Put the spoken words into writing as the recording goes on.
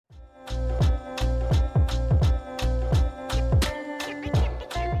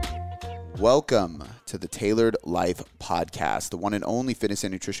Welcome to the Tailored Life Podcast, the one and only fitness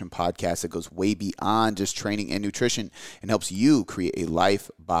and nutrition podcast that goes way beyond just training and nutrition and helps you create a life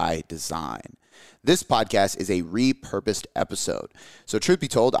by design. This podcast is a repurposed episode. So truth be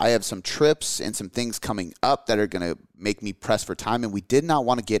told, I have some trips and some things coming up that are going to make me press for time, and we did not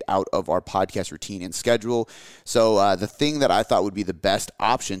want to get out of our podcast routine and schedule. So the thing that I thought would be the best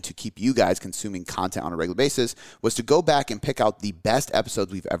option to keep you guys consuming content on a regular basis was to go back and pick out the best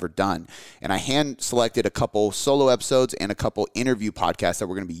episodes we've ever done. And I hand selected a couple solo episodes and a couple interview podcasts that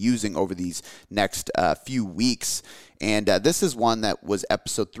we're going to be using over these next few weeks. And this is one that was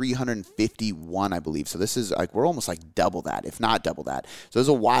episode 351, I believe. So this is like, we're almost like double that, if not double that. So it was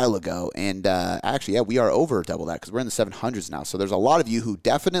a while ago. And actually, yeah, we are over double that because we're in the 700s now. So there's a lot of you who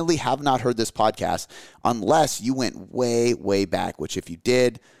definitely have not heard this podcast unless you went way, way back, which if you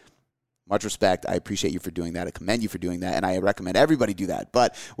did, much respect. I appreciate you for doing that. I commend you for doing that. And I recommend everybody do that.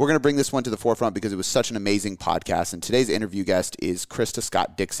 But we're going to bring this one to the forefront because it was such an amazing podcast. And today's interview guest is Krista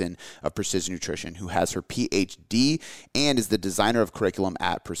Scott Dixon of Precision Nutrition, who has her PhD and is the designer of curriculum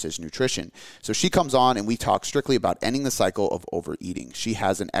at Precision Nutrition. So she comes on and we talk strictly about ending the cycle of overeating. She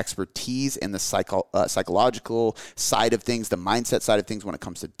has an expertise in the psychological side of things, the mindset side of things when it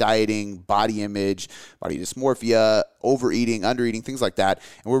comes to dieting, body image, body dysmorphia, overeating, undereating, things like that.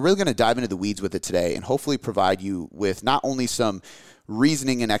 And we're really going to dive into the weeds with it today and hopefully provide you with not only some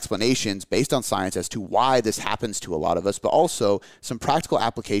reasoning and explanations based on science as to why this happens to a lot of us, but also some practical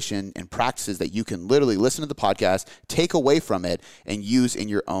application and practices that you can literally listen to the podcast, take away from it, and use in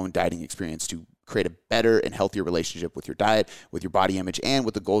your own dieting experience to create a better and healthier relationship with your diet, with your body image, and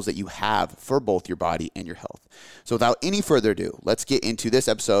with the goals that you have for both your body and your health. So without any further ado, let's get into this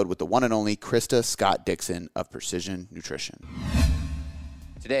episode with the one and only Krista Scott Dixon of Precision Nutrition.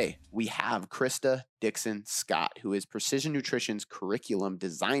 Today, we have Krista Dixon Scott, who is Precision Nutrition's curriculum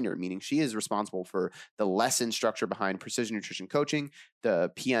designer, meaning she is responsible for the lesson structure behind Precision Nutrition coaching,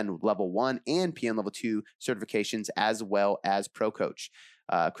 the PN Level 1 and PN Level 2 certifications, as well as Pro Coach.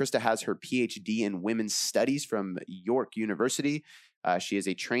 Krista has her PhD in women's studies from York University. She is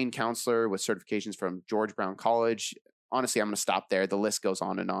a trained counselor with certifications from George Brown College. Honestly, I'm going to stop there. The list goes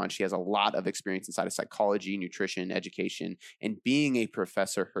on and on. She has a lot of experience inside of psychology, nutrition, education, and being a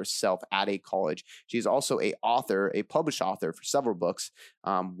professor herself at a college. She is also a author, a published author for several books,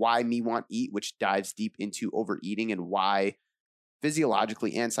 Why Me Want Eat, which dives deep into overeating and why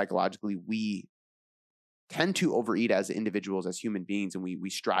physiologically and psychologically we tend to overeat as individuals, as human beings, and we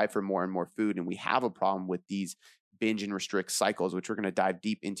strive for more and more food, and we have a problem with these binge and restrict cycles, which we're going to dive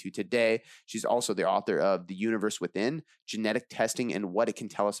deep into today. She's also the author of The Universe Within, Genetic Testing and What It Can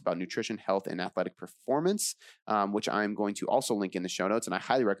Tell Us About Nutrition, Health, and Athletic Performance, which I'm going to also link in the show notes. And I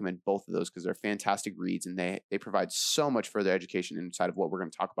highly recommend both of those because they're fantastic reads and they provide so much further education inside of what we're going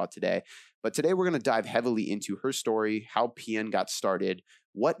to talk about today. But today we're going to dive heavily into her story, how PN got started,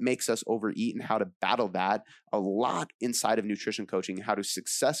 what makes us overeat and how to battle that, a lot inside of nutrition coaching, how to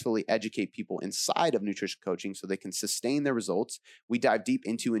successfully educate people inside of nutrition coaching so they can sustain their results. We dive deep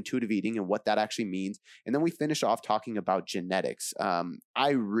into intuitive eating and what that actually means. And then we finish off talking about genetics.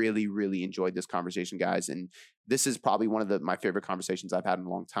 I really, really enjoyed this conversation, guys. And this is probably one of my favorite conversations I've had in a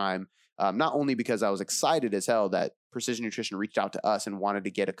long time. Not only because I was excited as hell that Precision Nutrition reached out to us and wanted to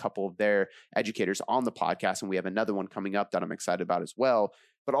get a couple of their educators on the podcast. And we have another one coming up that I'm excited about as well.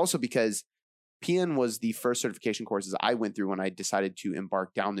 But also because PN was the first certification courses I went through when I decided to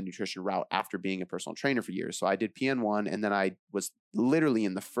embark down the nutrition route after being a personal trainer for years. So I did PN1, and then I was literally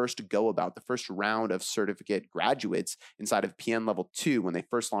in the first round of certificate graduates inside of PN Level 2 when they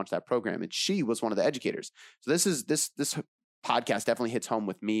first launched that program. And she was one of the educators. So this podcast definitely hits home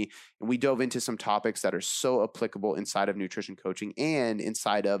with me. And we dove into some topics that are so applicable inside of nutrition coaching and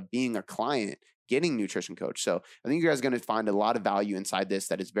inside of being a client getting nutrition coach. So I think you guys are going to find a lot of value inside this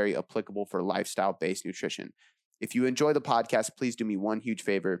that is very applicable for lifestyle-based nutrition. If you enjoy the podcast, please do me one huge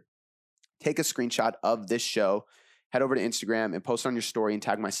favor. Take a screenshot of this show, head over to Instagram and post on your story and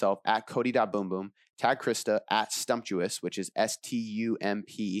tag myself at Cody.boomboom, tag Krista at Stumptuous, which is STUMPTUOUS,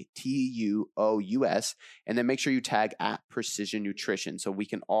 and then make sure you tag at Precision Nutrition so we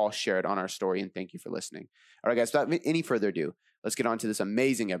can all share it on our story. And thank you for listening. All right, guys, without any further ado, let's get on to this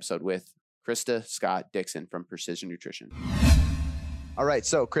amazing episode with Krista Scott Dixon from Precision Nutrition. All right.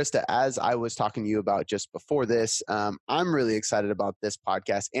 So Krista, as I was talking to you about just before this, I'm really excited about this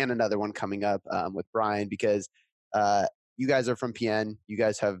podcast and another one coming up with Brian because you guys are from PN. You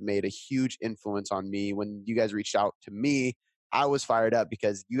guys have made a huge influence on me. When you guys reached out to me, I was fired up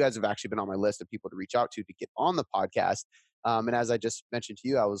because you guys have actually been on my list of people to reach out to get on the podcast. And as I just mentioned to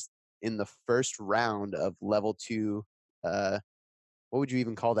you, I was in the first round of level 2, what would you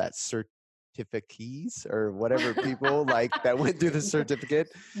even call that? certificates or whatever people like that went through the certificate.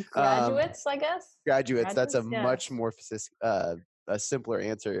 Graduates, I guess. Graduates. That's a Yeah. much more a simpler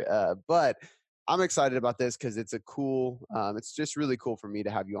answer. But I'm excited about this because it's a cool. It's just really cool for me to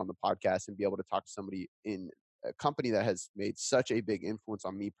have you on the podcast and be able to talk to somebody in a company that has made such a big influence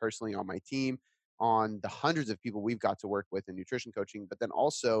on me personally, on my team, on the hundreds of people we've got to work with in nutrition coaching, but then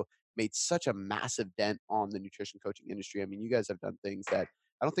also made such a massive dent on the nutrition coaching industry. I mean, you guys have done things that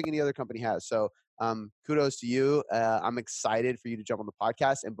I don't think any other company has. So kudos to you. I'm excited for you to jump on the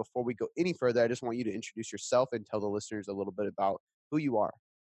podcast. And before we go any further, I just want you to introduce yourself and tell the listeners a little bit about who you are.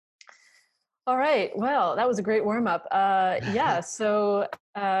 All right. Well, that was a great warm up. Yeah. So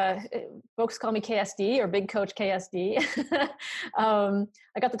folks call me KSD or Big Coach KSD.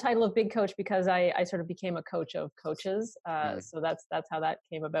 I got the title of Big Coach because I sort of became a coach of coaches. So that's how that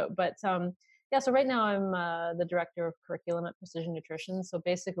came about. But yeah. So right now I'm the director of curriculum at Precision Nutrition. So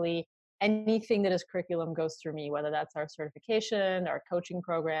basically, anything that is curriculum goes through me, whether that's our certification, our coaching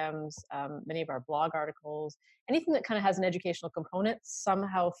programs, many of our blog articles, anything that kind of has an educational component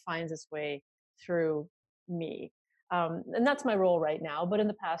somehow finds its way through me. And that's my role right now. But in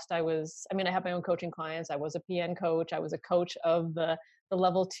the past, I have my own coaching clients. I was a PN coach. I was a coach of the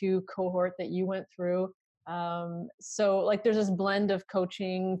level 2 cohort that you went through. So like there's this blend of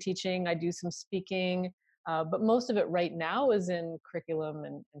coaching, teaching. I do some speaking, but most of it right now is in curriculum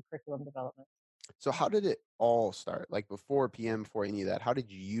and curriculum development. So how did it all start? Like before PM, before any of that, how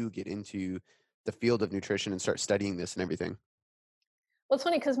did you get into the field of nutrition and start studying this and everything? Well, it's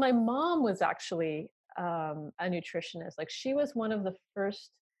funny because my mom was actually a nutritionist. Like she was one of the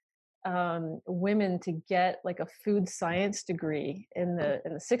first women to get like a food science degree in the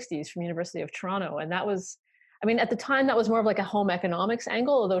 60s from University of Toronto, and that was, I mean, at the time that was more of like a home economics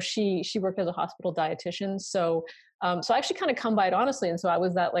angle. Although she worked as a hospital dietitian, so so I actually kind of come by it honestly. And so I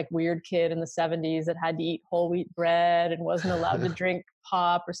was that like weird kid in the 70s that had to eat whole wheat bread and wasn't allowed to drink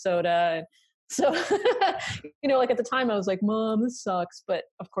pop or soda. And so, like at the time I was like, Mom, this sucks. But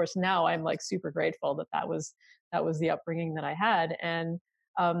of course now I'm like super grateful that was the upbringing that I had. And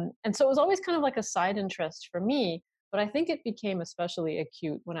so it was always kind of like a side interest for me. But I think it became especially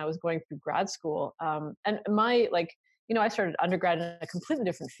acute when I was going through grad school. And my I started undergrad in a completely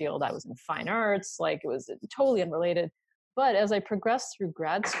different field. I was in fine arts, like it was totally unrelated. But as I progressed through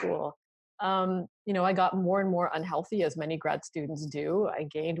grad school, I got more and more unhealthy, as many grad students do. I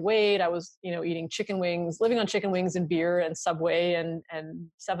gained weight. I was, eating chicken wings, living on chicken wings and beer and Subway and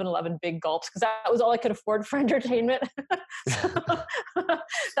 7-Eleven big gulps, because that was all I could afford for entertainment. So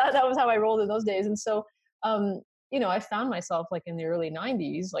that was how I rolled in those days. And so, I found myself like in the early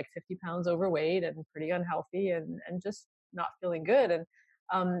 90s, like 50 pounds overweight and pretty unhealthy and just not feeling good.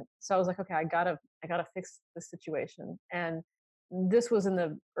 And so I was like, okay, I gotta fix this situation. And this was in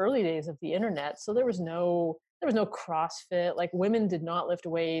the early days of the internet, so there was no CrossFit. Like women did not lift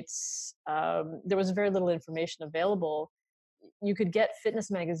weights. There was very little information available. You could get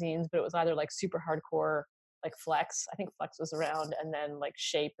fitness magazines, but it was either like super hardcore, like Flex. I think Flex was around, and then like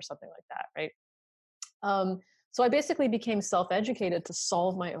Shape or something like that, right? So I basically became self-educated to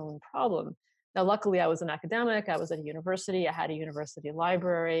solve my own problem. Now, luckily, I was an academic. I was at a university. I had a university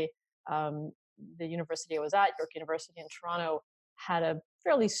library. Um, the university I was at, York University in Toronto, had a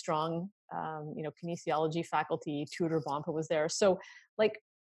fairly strong, kinesiology faculty. Tudor Bompa was there. So, like,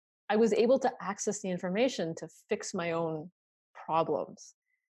 I was able to access the information to fix my own problems.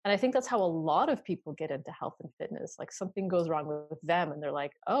 And I think that's how a lot of people get into health and fitness. Like something goes wrong with them and they're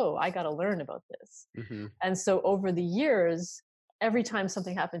like, oh, I got to learn about this. Mm-hmm. And so over the years, every time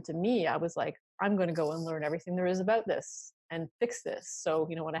something happened to me, I was like, I'm going to go and learn everything there is about this and fix this. So,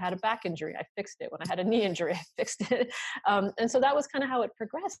 when I had a back injury, I fixed it. When I had a knee injury, I fixed it. And so that was kind of how it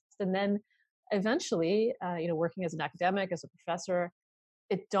progressed. And then eventually, working as an academic, as a professor,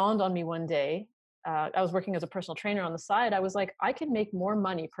 it dawned on me one day. I was working as a personal trainer on the side. I was like, I can make more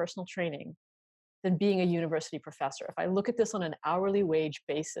money personal training than being a university professor. If I look at this on an hourly wage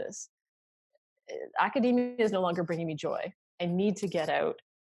basis, academia is no longer bringing me joy. I need to get out.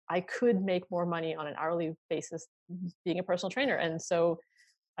 I could make more money on an hourly basis being a personal trainer. And so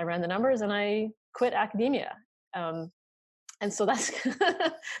I ran the numbers and I quit academia. And so that's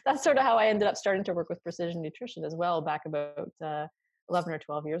that's sort of how I ended up starting to work with Precision Nutrition as well, back about 11 or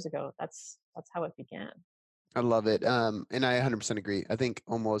 12 years ago. That's how it began. I love it. And I 100% agree. I think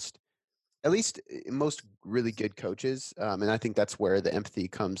almost at least most really good coaches, and I think that's where the empathy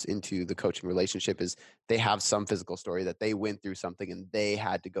comes into the coaching relationship, is they have some physical story that they went through something and they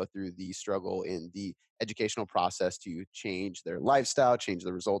had to go through the struggle in the educational process to change their lifestyle, change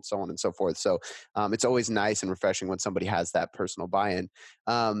the results, so on and so forth. So it's always nice and refreshing when somebody has that personal buy-in.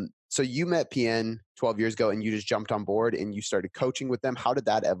 So you met PN 12 years ago and you just jumped on board and you started coaching with them. How did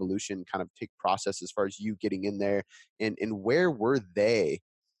that evolution kind of take process as far as you getting in there, and where were they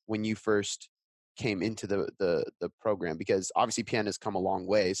when you first came into the program? Because obviously PN has come a long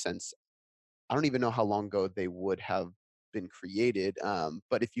way since, I don't even know how long ago they would have been created.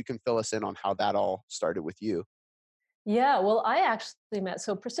 But if you can fill us in on how that all started with you. Yeah, well, I actually met,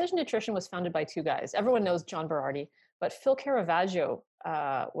 so Precision Nutrition was founded by two guys. Everyone knows John Berardi, but Phil Caravaggio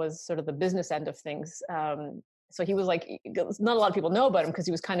was sort of the business end of things. So he was like, not a lot of people know about him because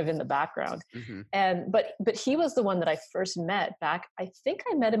he was kind of in the background. Hmm. And but he was the one that I first met back. I think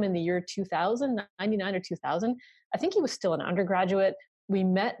I met him in the year 2000, 99 or 2000. I think he was still an undergraduate. We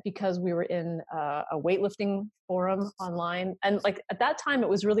met because we were in a weightlifting forum online, and like at that time, it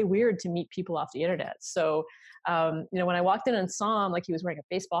was really weird to meet people off the internet. So when I walked in and saw him, like he was wearing a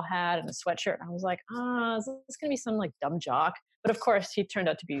baseball hat and a sweatshirt, I was like, is this going to be some like dumb jock? But of course, he turned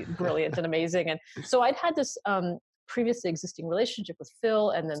out to be brilliant and amazing. And so I'd had this previously existing relationship with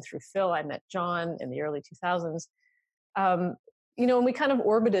Phil, and then through Phil, I met John in the early 2000s. And we kind of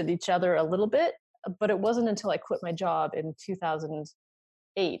orbited each other a little bit, but it wasn't until I quit my job in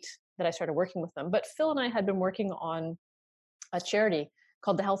 2008 that I started working with them. But Phil and I had been working on a charity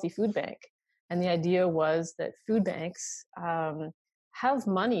called the Healthy Food Bank. And the idea was that food banks have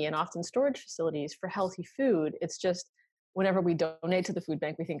money and often storage facilities for healthy food. It's just whenever we donate to the food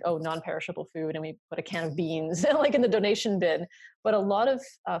bank, we think, oh, non-perishable food, and we put a can of beans like in the donation bin. But a lot of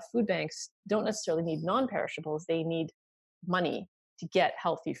food banks don't necessarily need non-perishables. They need money to get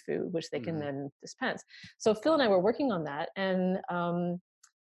healthy food, which they can then dispense. So Phil and I were working on that.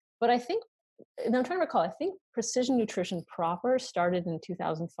 But I think, and I'm trying to recall, I think Precision Nutrition proper started in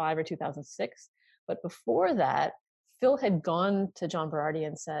 2005 or 2006. But before that, Phil had gone to John Berardi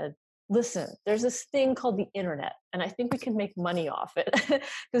and said, listen, there's this thing called the internet, and I think we can make money off it.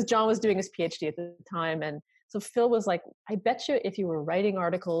 Because John was doing his PhD at the time. And so Phil was like, I bet you if you were writing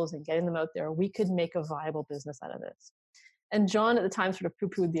articles and getting them out there, we could make a viable business out of this. And John at the time sort of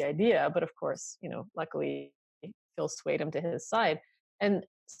poo-pooed the idea, but of course, luckily Phil swayed him to his side. And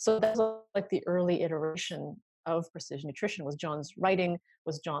so that was like the early iteration of Precision Nutrition. Was John's writing,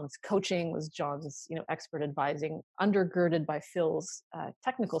 was John's coaching, was John's expert advising, undergirded by Phil's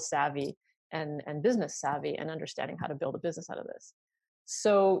technical savvy and business savvy and understanding how to build a business out of this.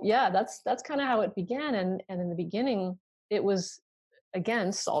 So yeah, that's kind of how it began. And in the beginning, it was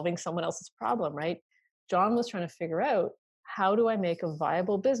again solving someone else's problem, right? John was trying to figure out, how do I make a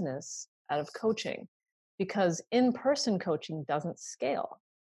viable business out of coaching? Because in-person coaching doesn't scale.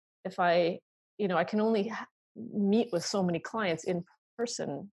 If I can only meet with so many clients in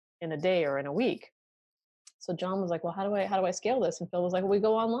person in a day or in a week. So John was like, well, how do I scale this? And Phil was like, well, we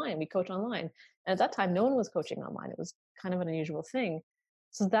go online, we coach online. And at that time, no one was coaching online. It was kind of an unusual thing.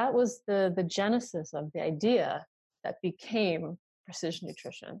 So that was the genesis of the idea that became Precision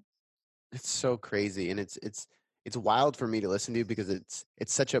Nutrition. It's so crazy, and it's wild for me to listen to, because it's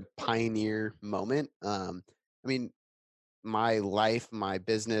such a pioneer moment. I mean, my life, my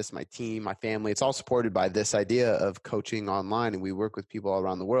business, my team, my family, it's all supported by this idea of coaching online, and we work with people all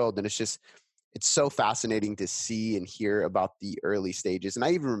around the world. And it's so fascinating to see and hear about the early stages. And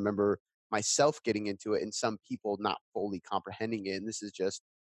I even remember myself getting into it and some people not fully comprehending it. And this is just,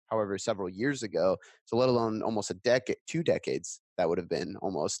 however, several years ago. So let alone almost a decade, 2 decades, that would have been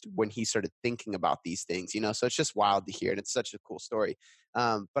almost, when he started thinking about these things, so it's just wild to hear. And it's such a cool story.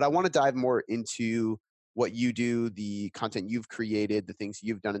 But I want to dive more into what you do, the content you've created, the things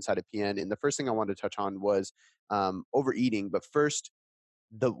you've done inside of PN. And the first thing I wanted to touch on was overeating. But first,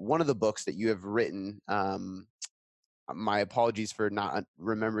 one of the books that you have written, my apologies for not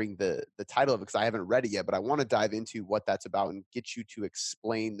remembering the title of it because I haven't read it yet, but I want to dive into what that's about and get you to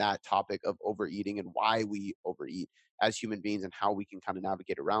explain that topic of overeating and why we overeat as human beings and how we can kind of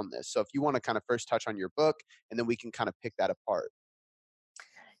navigate around this. So if you want to kind of first touch on your book, and then we can kind of pick that apart.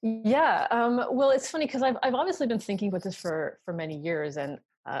 Yeah. Well, it's funny because I've obviously been thinking about this for many years, and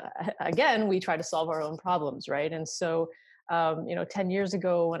again, we try to solve our own problems, right? And so, 10 years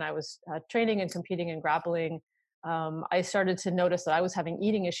ago, when I was training and competing and grappling, I started to notice that I was having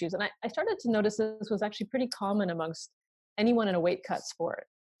eating issues, and I started to notice this was actually pretty common amongst anyone in a weight cut sport.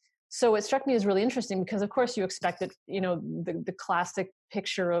 So it struck me as really interesting because, of course, you expect that, the classic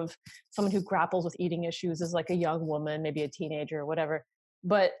picture of someone who grapples with eating issues is like a young woman, maybe a teenager or whatever.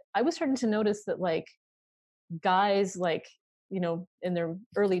 But I was starting to notice that like guys like, in their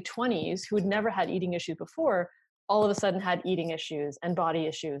early 20s who had never had eating issues before, all of a sudden had eating issues and body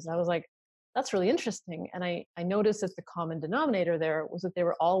issues. And I was like, that's really interesting. And I noticed that the common denominator there was that they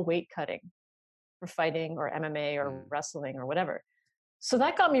were all weight cutting for fighting or MMA or wrestling or whatever. So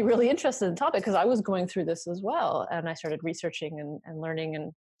that got me really interested in the topic because I was going through this as well. And I started researching and learning.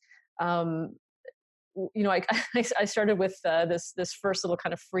 And um, I I started with this first little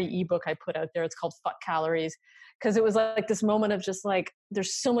kind of free ebook I put out there. It's called Fuck Calories, because it was like this moment of just like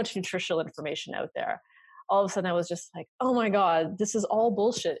there's so much nutritional information out there. All of a sudden, I was just like, oh my god, this is all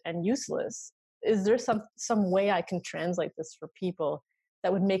bullshit and useless. Is there some way I can translate this for people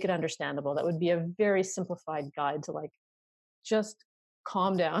that would make it understandable? That would be a very simplified guide to like just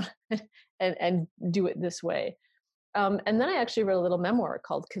calm down and do it this way. And then I actually wrote a little memoir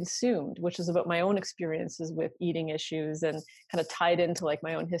called Consumed, which is about my own experiences with eating issues and kind of tied into like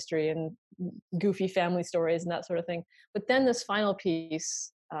my own history and goofy family stories and that sort of thing. But then this final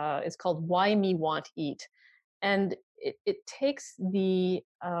piece is called Why Me Want Eat. And it takes the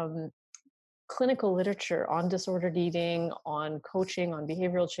clinical literature on disordered eating, on coaching, on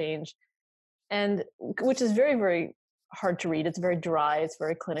behavioral change, and which is very, very hard to read. It's very dry, it's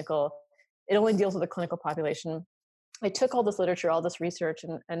very clinical. It only deals with the clinical population. I took all this literature, all this research,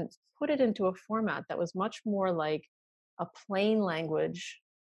 and put it into a format that was much more like a plain language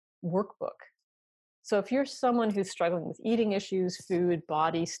workbook. So if you're someone who's struggling with eating issues, food,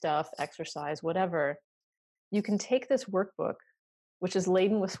 body stuff, exercise, whatever, you can take this workbook, which is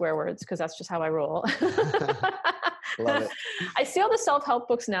laden with swear words, because that's just how I roll. Love it. I see all the self-help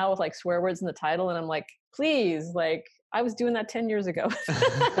books now with like swear words in the title, and I'm like, please, like I was doing that 10 years ago.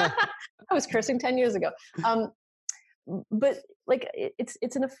 I was cursing 10 years ago. But like it's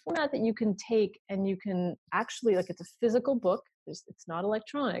in a format that you can take and you can actually like it's a physical book. It's not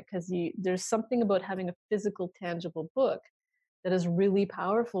electronic because there's something about having a physical, tangible book that is really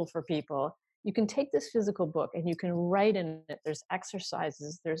powerful for people. You can take this physical book and you can write in it. There's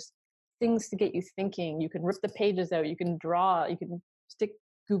exercises, there's things to get you thinking. You can rip the pages out, you can draw, you can stick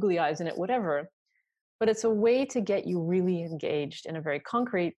googly eyes in it, whatever. But it's a way to get you really engaged in a very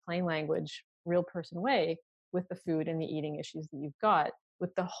concrete, plain language, real person way with the food and the eating issues that you've got,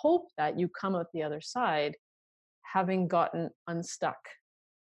 with the hope that you come out the other side having gotten unstuck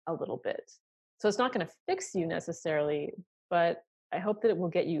a little bit. So it's not going to fix you necessarily, but I hope that it will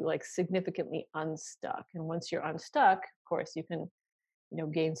get you like significantly unstuck. And once you're unstuck, of course, you can,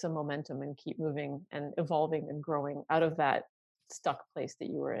 gain some momentum and keep moving and evolving and growing out of that stuck place that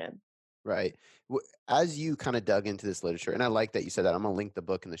you were in. Right. As you kind of dug into this literature, and I like that you said that, I'm going to link the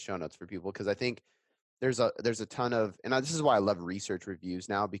book in the show notes for people because I think there's a ton of, and this is why I love research reviews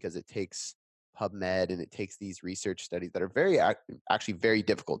now, because it takes PubMed and it takes these research studies that are actually very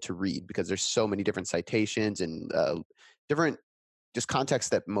difficult to read because there's so many different citations and different just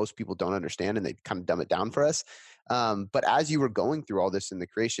context that most people don't understand, and they kind of dumb it down for us. But as you were going through all this in the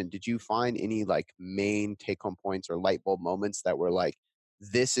creation, did you find any like main take home points or light bulb moments that were like,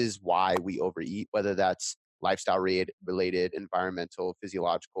 this is why we overeat, whether that's lifestyle related, environmental,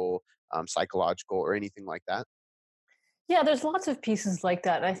 physiological, psychological, or anything like that? Yeah, there's lots of pieces like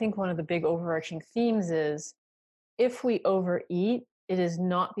that. And I think one of the big overarching themes is if we overeat, it is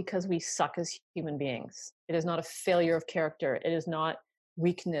not because we suck as human beings. It is not a failure of character. It is not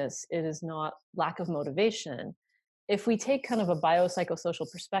weakness. It is not lack of motivation. If we take kind of a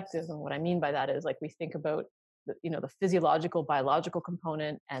biopsychosocial perspective, and what I mean by that is like we think about the physiological, biological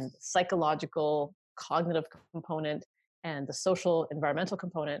component and the psychological, cognitive component and the social, environmental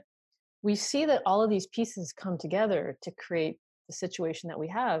component, we see that all of these pieces come together to create the situation that we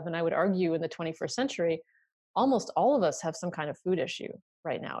have. And I would argue in the 21st century, almost all of us have some kind of food issue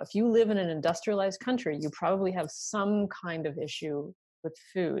right now. If you live in an industrialized country, you probably have some kind of issue with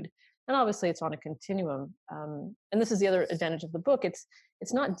food. And obviously it's on a continuum. And this is the other advantage of the book.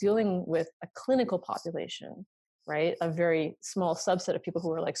 It's not dealing with a clinical population, right? A very small subset of people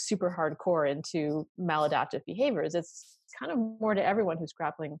who are like super hardcore into maladaptive behaviors. It's kind of more to everyone who's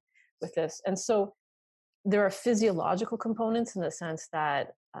grappling with this. And so there are physiological components in the sense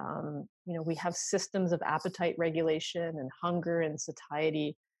that we have systems of appetite regulation and hunger and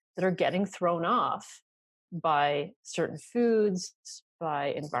satiety that are getting thrown off by certain foods,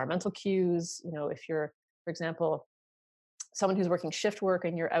 by environmental cues. If you're, for example, someone who's working shift work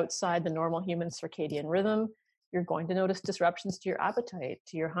and you're outside the normal human circadian rhythm, you're going to notice disruptions to your appetite,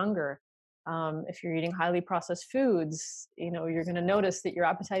 to your hunger. If you're eating highly processed foods, you're going to notice that your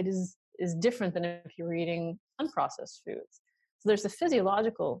appetite is different than if you're eating unprocessed foods. So there's the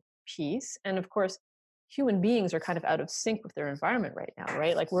physiological piece. And of course, human beings are kind of out of sync with their environment right now,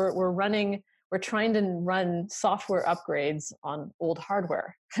 right? Like we're trying to run software upgrades on old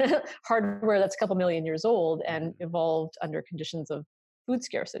hardware, hardware that's a couple million years old and evolved under conditions of food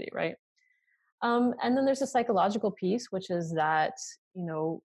scarcity, right? And then there's a psychological piece, which is that, you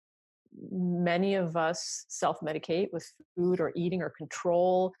know, many of us self-medicate with food or eating or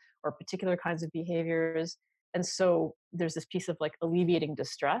control or particular kinds of behaviors. And so there's this piece of like alleviating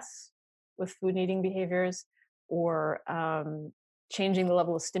distress with food and eating behaviors, or changing the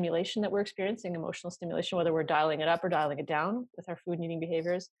level of stimulation that we're experiencing, emotional stimulation, whether we're dialing it up or dialing it down with our food and eating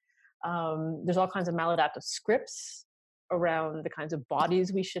behaviors. There's all kinds of maladaptive scripts around the kinds of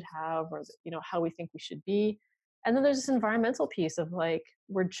bodies we should have, or, you know, how we think we should be. And then there's this environmental piece of like,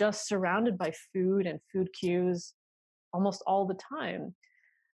 we're just surrounded by food and food cues almost all the time.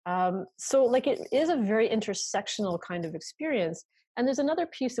 So like it is a very intersectional kind of experience. And there's another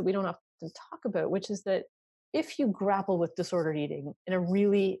piece that we don't often talk about, which is that if you grapple with disordered eating in a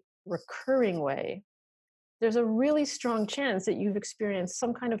really recurring way, there's a really strong chance that you've experienced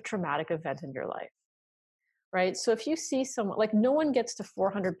some kind of traumatic event in your life, right? So if you see someone, like no one gets to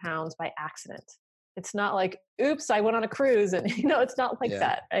 400 pounds by accident. It's not like, oops, I went on a cruise, and you know, it's not like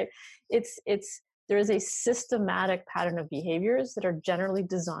that, right? There is a systematic pattern of behaviors that are generally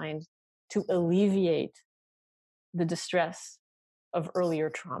designed to alleviate the distress of earlier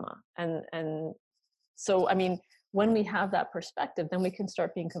trauma. And so, I mean, when we have that perspective, then we can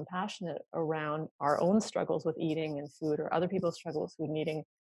start being compassionate around our own struggles with eating and food, or other people's struggles with food and eating,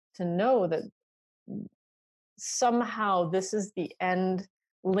 to know that somehow this is the end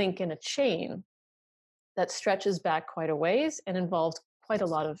link in a chain that stretches back quite a ways and involves quite a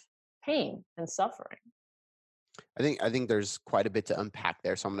lot of pain and suffering. I think there's quite a bit to unpack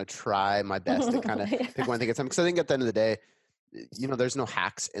there. So I'm going to try my best to kind of pick one thing at a time. Because I think at the end of the day, you know, there's no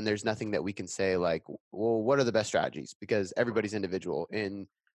hacks and there's nothing that we can say like, well, what are the best strategies? Because everybody's individual in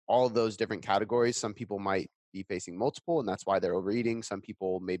all of those different categories. Some people might be facing multiple, and that's why they're overeating. Some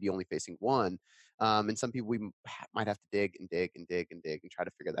people may be only facing one. And some people might have to dig and dig and dig and dig and try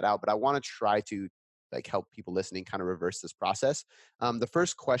to figure that out. But I want to try to like help people listening kind of reverse this process. The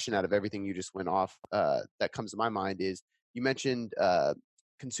first question out of everything you just went off that comes to my mind is, you mentioned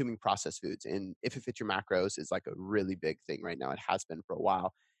consuming processed foods, and if it fits your macros is like a really big thing right now. It has been for a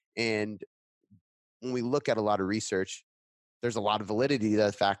while. And when we look at a lot of research, there's a lot of validity to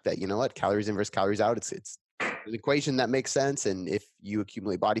the fact that, you know what, calories in versus calories out, it's an equation that makes sense. And if you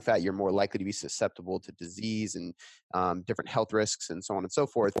accumulate body fat, you're more likely to be susceptible to disease and different health risks and so on and so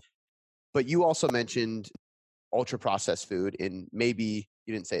forth. But you also mentioned ultra processed food, and maybe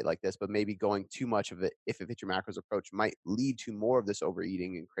you didn't say it like this, but maybe going too much of it, if it fits your macros approach, might lead to more of this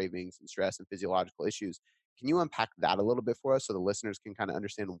overeating and cravings and stress and physiological issues. Can you unpack that a little bit for us so the listeners can kind of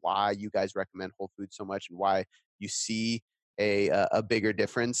understand why you guys recommend whole food so much and why you see a bigger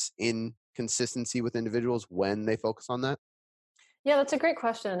difference in consistency with individuals when they focus on that? Yeah, that's a great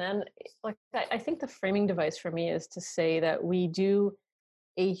question. And like, I think the framing device for me is to say that we do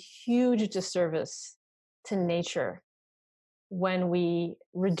a huge disservice to nature when we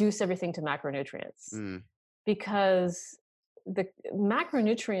reduce everything to macronutrients, because the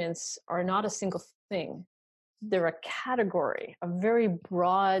macronutrients are not a single thing. They're a category, a very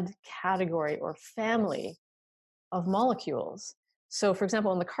broad category or family of molecules. So for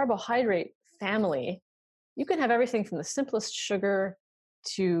example, in the carbohydrate family, you can have everything from the simplest sugar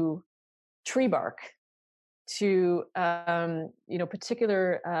to tree bark to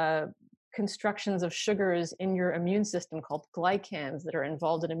particular constructions of sugars in your immune system called glycans that are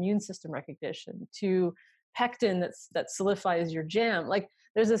involved in immune system recognition, to pectin that solidifies your jam. Like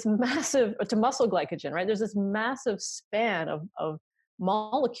there's this massive, to muscle glycogen, right? There's this massive span of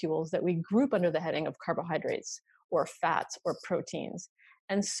molecules that we group under the heading of carbohydrates or fats or proteins.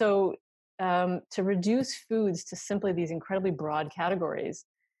 And so to reduce foods to simply these incredibly broad categories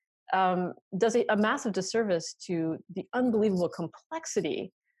does a massive disservice to the unbelievable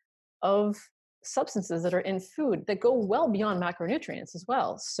complexity of substances that are in food that go well beyond macronutrients as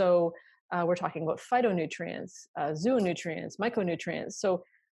well. So we're talking about phytonutrients, zoonutrients, micronutrients. So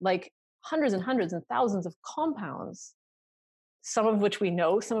like hundreds and hundreds and thousands of compounds, some of which we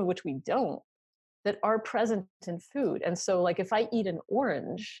know, some of which we don't, that are present in food. And so like if I eat an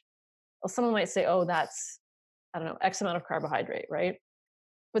orange, well, someone might say, oh, that's, I don't know, X amount of carbohydrate, right?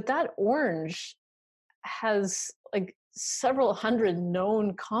 But that orange has like several hundred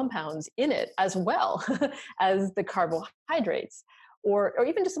known compounds in it as well as the carbohydrates, or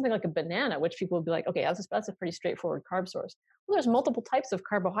even just something like a banana, which people would be like, okay, that's a pretty straightforward carb source. Well, there's multiple types of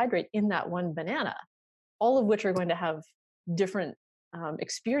carbohydrate in that one banana, all of which are going to have different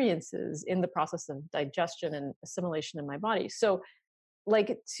experiences in the process of digestion and assimilation in my body. So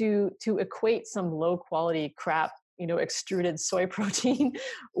like to equate some low quality crap, extruded soy protein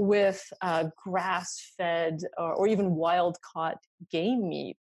with grass fed or even wild caught game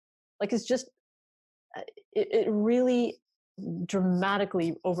meat, like it's just it really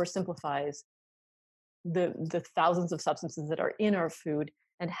dramatically oversimplifies the thousands of substances that are in our food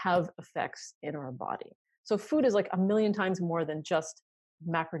and have effects in our body. So food is like a million times more than just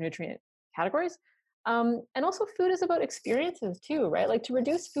macronutrient categories. And also food is about experiences too, right? Like to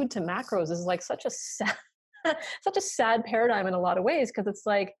reduce food to macros is like such a sad, such a sad paradigm in a lot of ways, because it's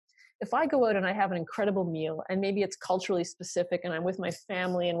like if I go out and I have an incredible meal and maybe it's culturally specific and I'm with my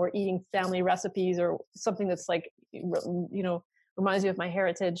family and we're eating family recipes or something that's like, reminds me of my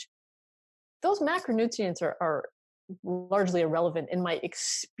heritage, those macronutrients are largely irrelevant in my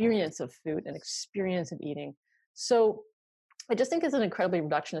experience of food and experience of eating. So I just think it's an incredibly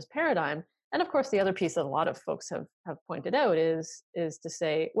reductionist paradigm. And of course, the other piece that a lot of folks have pointed out is to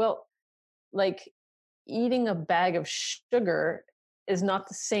say, well, like eating a bag of sugar is not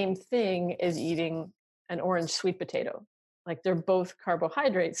the same thing as eating an orange sweet potato. Like they're both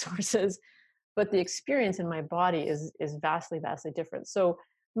carbohydrate sources, but the experience in my body is vastly, vastly different. So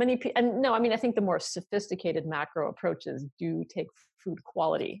many people, and no, I mean, I think the more sophisticated macro approaches do take food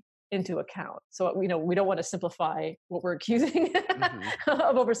quality into account. So, we don't want to simplify what we're accusing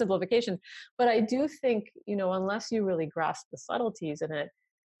of oversimplification. But I do think, unless you really grasp the subtleties in it,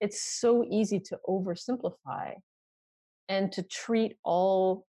 it's so easy to oversimplify and to treat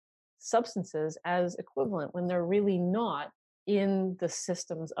all substances as equivalent when they're really not in the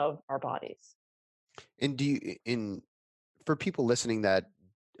systems of our bodies. And for people listening that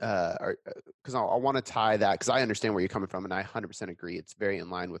are, because I want to tie that, because I understand where you're coming from and I 100% agree. It's very in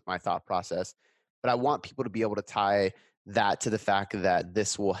line with my thought process. But I want people to be able to tie that to the fact that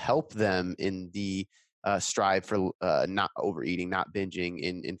this will help them in the strive for not overeating, not binging,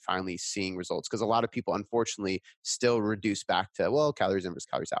 in finally seeing results. Because a lot of people, unfortunately, still reduce back to, well, calories in versus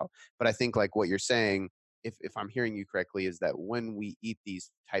calories out. But I think like what you're saying, if I'm hearing you correctly, is that when we eat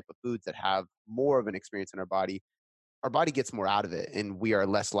these type of foods that have more of an experience in our body gets more out of it, and we are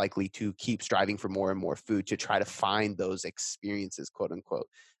less likely to keep striving for more and more food to try to find those experiences, quote unquote.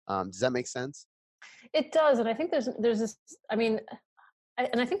 Does that make sense? It does, and I think there's this. I mean,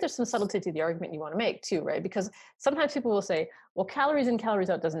 and I think there's some subtlety to the argument you want to make too, right? Because sometimes people will say, "Well, calories in,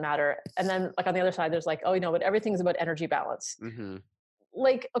 calories out doesn't matter," and then like on the other side, there's like, "Oh, but everything's about energy balance." Mm-hmm.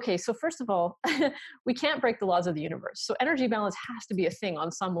 Like, okay, so first of all, we can't break the laws of the universe. So energy balance has to be a thing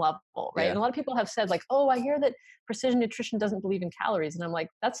on some level, right? Yeah. And a lot of people have said like, oh, I hear that precision nutrition doesn't believe in calories. And I'm like,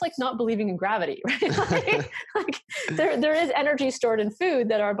 that's like not believing in gravity, right? like there is energy stored in food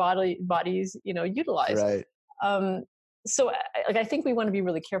that our bodies, utilize. Right. So I think we want to be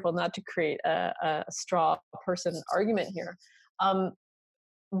really careful not to create a straw person argument here.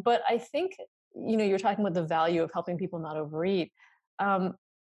 But I think, you're talking about the value of helping people not overeat.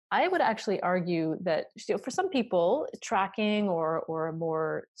 I would actually argue that for some people, tracking or a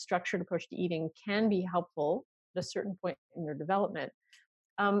more structured approach to eating can be helpful at a certain point in their development.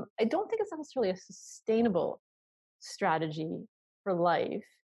 I don't think it's necessarily a sustainable strategy for life.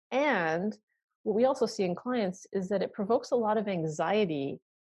 And what we also see in clients is that it provokes a lot of anxiety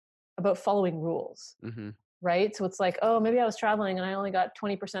about following rules. Mm-hmm. Right? So it's like, oh, maybe I was traveling and I only got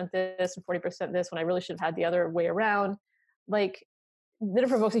 20% this and 40% this when I really should have had the other way around. Like, then it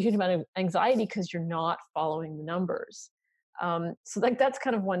provokes a huge amount of anxiety because you're not following the numbers. So like that's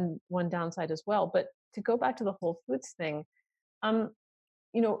kind of one downside as well. But to go back to the whole foods thing,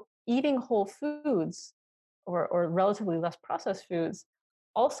 eating whole foods or relatively less processed foods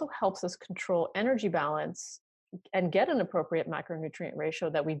also helps us control energy balance and get an appropriate macronutrient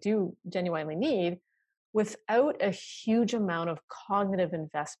ratio that we do genuinely need without a huge amount of cognitive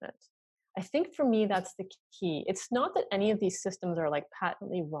investment. I think for me, that's the key. It's not that any of these systems are like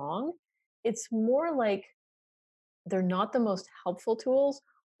patently wrong. It's more like they're not the most helpful tools,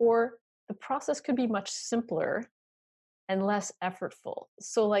 or the process could be much simpler and less effortful.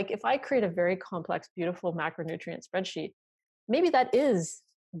 So like if I create a very complex, beautiful macronutrient spreadsheet, maybe that is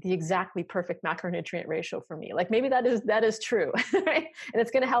the exactly perfect macronutrient ratio for me. Like maybe that is true, right? And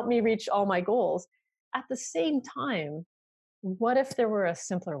it's going to help me reach all my goals. At the same time, what if there were a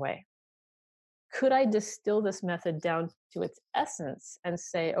simpler way? Could I distill this method down to its essence and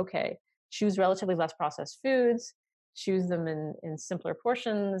say, okay, choose relatively less processed foods, choose them in simpler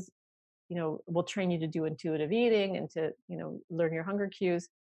portions, we'll train you to do intuitive eating and to, learn your hunger cues.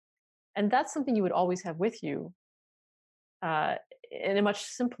 And that's something you would always have with you in a much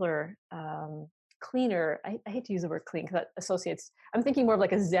simpler cleaner. I hate to use the word clean because that associates, I'm thinking more of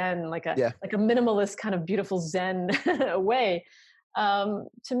like a Zen, Yeah. like a minimalist kind of beautiful Zen way. To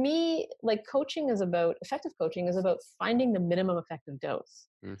me, like effective coaching is about finding the minimum effective dose.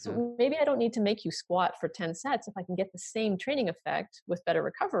 Mm-hmm. So maybe I don't need to make you squat for 10 sets if I can get the same training effect with better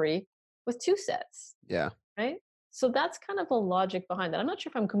recovery with 2 sets, Yeah. right? So that's kind of the logic behind that. I'm not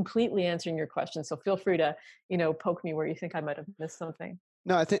sure if I'm completely answering your question, so feel free to, poke me where you think I might have missed something.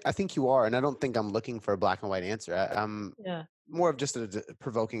 No, I think you are, and I don't think I'm looking for a black and white answer. I'm Yeah. more of just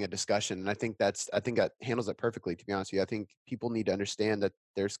provoking a discussion, and I think that handles it perfectly. To be honest with you, I think people need to understand that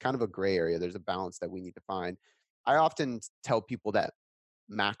there's kind of a gray area. There's a balance that we need to find. I often tell people that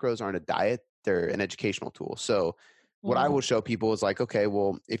macros aren't a diet; they're an educational tool. So, what I Mm. will show people is like, okay,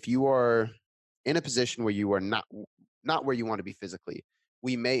 well, if you are in a position where you are not where you want to be physically,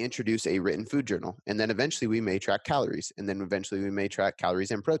 we may introduce a written food journal, and then eventually we may track calories, and then eventually we may track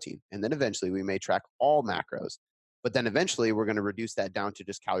calories and protein, and then eventually we may track all macros. But then eventually we're going to reduce that down to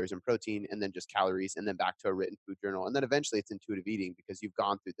just calories and protein, and then just calories, and then back to a written food journal. And then eventually it's intuitive eating because you've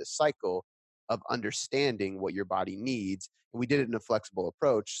gone through this cycle of understanding what your body needs. And we did it in a flexible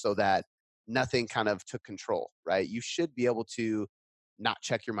approach so that nothing kind of took control, right? You should be able to not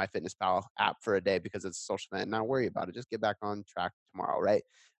check your MyFitnessPal app for a day because it's a social event and not worry about it. Just get back on track tomorrow, right?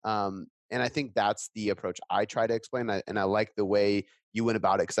 And I think that's the approach I try to explain. And I like the way you went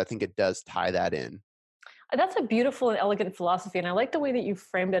about it because I think it does tie that in. That's a beautiful and elegant philosophy. And I like the way that you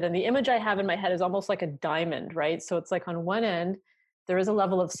framed it. And the image I have in my head is almost like a diamond, right? So it's like on one end, there is a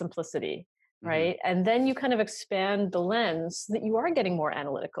level of simplicity, Mm-hmm. right? And then you kind of expand the lens so that you are getting more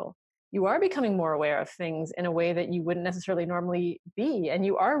analytical. You are becoming more aware of things in a way that you wouldn't necessarily normally be. And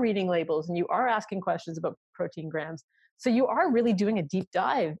you are reading labels and you are asking questions about protein grams. So you are really doing a deep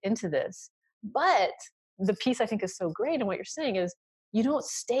dive into this. But the piece I think is so great and what you're saying is you don't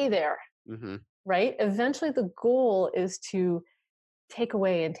stay there, Mm-hmm. right? Eventually, the goal is to take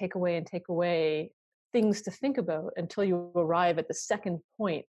away and take away and take away things to think about until you arrive at the second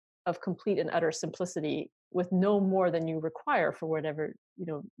point of complete and utter simplicity with no more than you require for whatever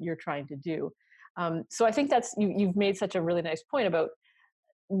you're trying to do. So I think that's you've made such a really nice point about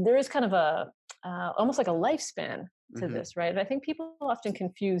there is kind of a almost like a lifespan to Mm-hmm. this, right? And I think people often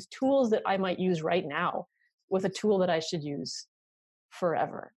confuse tools that I might use right now with a tool that I should use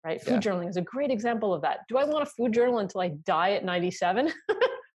forever, right? Yeah. Food journaling is a great example of that. Do I want a food journal until I die at 97?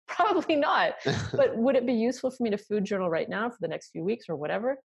 Probably not. But would it be useful for me to food journal right now for the next few weeks or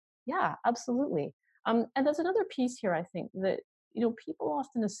whatever? Yeah, absolutely. And there's another piece here, I think, that people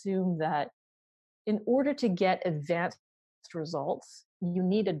often assume that in order to get advanced results, you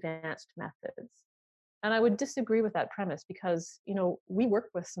need advanced methods. And I would disagree with that premise because, we work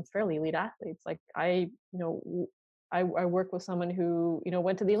with some fairly elite athletes. Like I work with someone who,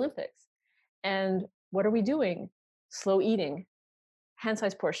 went to the Olympics. And what are we doing? Slow eating,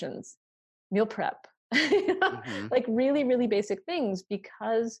 hand-sized portions, meal prep, Mm-hmm. like really, really basic things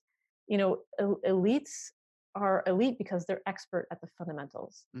because, elites are elite because they're expert at the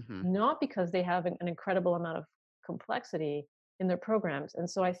fundamentals, Mm-hmm. not because they have an incredible amount of complexity in their programs. And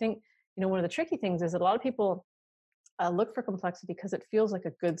so I think, one of the tricky things is that a lot of people look for complexity because it feels like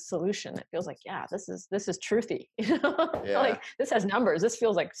a good solution. It feels like, yeah, this is truthy, Yeah. like this has numbers. This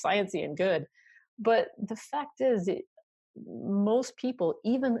feels like sciencey and good. But the fact is, most people,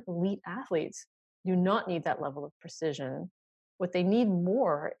 even elite athletes, do not need that level of precision. What they need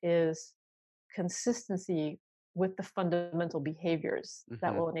more is consistency with the fundamental behaviors that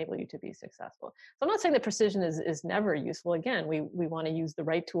Mm-hmm. will enable you to be successful. So I'm not saying that precision is never useful. Again, we want to use the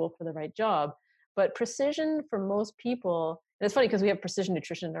right tool for the right job, but precision for most people, and it's funny because we have precision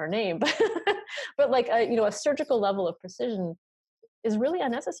nutrition in our name, but like a surgical level of precision is really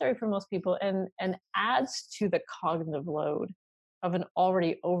unnecessary for most people and adds to the cognitive load of an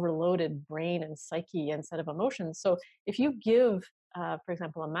already overloaded brain and psyche and set of emotions. So if you give, for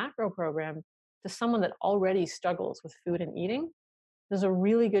example, a macro program to someone that already struggles with food and eating, there's a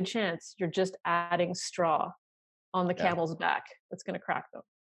really good chance you're just adding straw on the Yeah. camel's back that's going to crack them.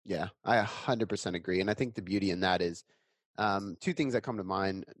 Yeah. I 100% agree. And I think the beauty in that is two things that come to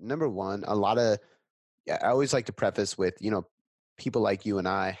mind. Number one, I always like to preface with, people like you and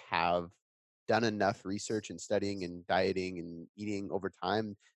I have done enough research and studying and dieting and eating over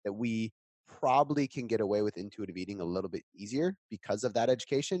time that we probably can get away with intuitive eating a little bit easier because of that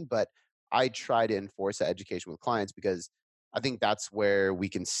education. But I try to enforce that education with clients because I think that's where we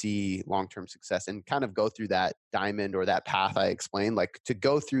can see long-term success and kind of go through that diamond or that path I explained. Like to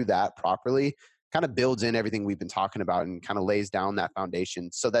go through that properly, kind of builds in everything we've been talking about and kind of lays down that foundation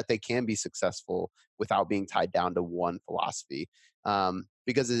so that they can be successful without being tied down to one philosophy.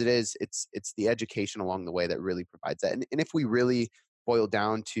 Because it's the education along the way that really provides that. And if we really boil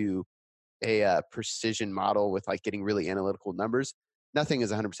down to a precision model with like getting really analytical numbers, nothing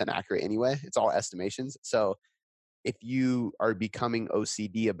is 100% accurate anyway. It's all estimations. So if you are becoming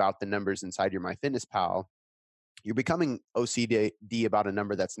OCD about the numbers inside your MyFitnessPal, you're becoming OCD about a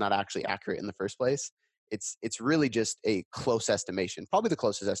number that's not actually accurate in the first place. It's really just a close estimation, probably the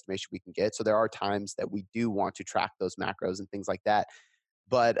closest estimation we can get. So there are times that we do want to track those macros and things like that.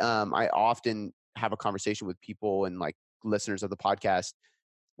 But I often have a conversation with people and like listeners of the podcast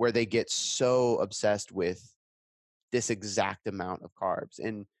where they get so obsessed with this exact amount of carbs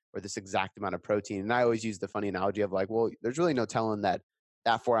and or this exact amount of protein. And I always use the funny analogy of like, well, there's really no telling that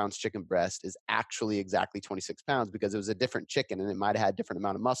 4-ounce chicken breast is actually exactly 26 pounds because it was a different chicken and it might have had different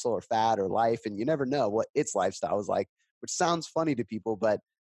amount of muscle or fat or life. And you never know what its lifestyle is like, which sounds funny to people, but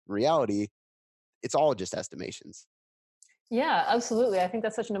in reality, it's all just estimations. Yeah, absolutely. I think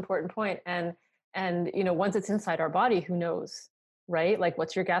that's such an important point. And once it's inside our body, who knows, right? Like,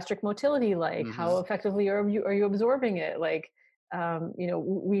 what's your gastric motility like? How effectively are you absorbing it? Like,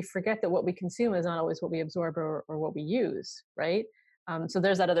 we forget that what we consume is not always what we absorb or what we use, right? So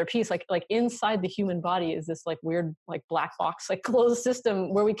there's that other piece, like inside the human body is this like weird like black box like closed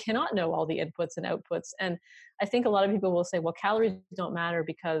system where we cannot know all the inputs and outputs. And I think a lot of people will say, well, calories don't matter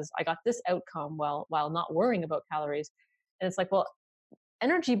because I got this outcome while not worrying about calories. And it's like, well,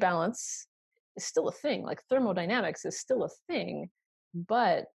 energy balance is still a thing. Like thermodynamics is still a thing,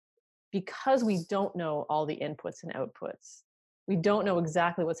 but because we don't know all the inputs and outputs, we don't know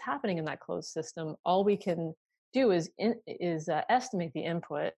exactly what's happening in that closed system. All we can do is estimate the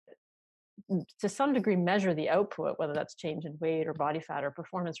input, to some degree measure the output, whether that's change in weight or body fat or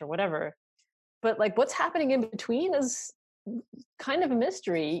performance or whatever. But like what's happening in between is kind of a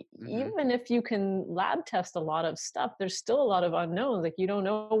mystery. Even if you can lab test a lot of stuff, there's still a lot of unknowns. Like you don't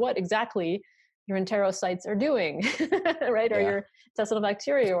know what exactly your enterocytes are doing, right? Or your intestinal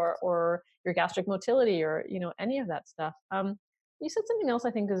bacteria or your gastric motility or, any of that stuff. You said something else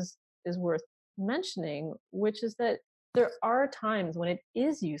I think is worth mentioning, which is that there are times when it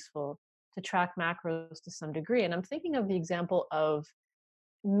is useful to track macros to some degree. And I'm thinking of the example of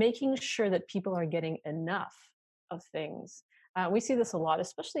making sure that people are getting enough of things. We see this a lot,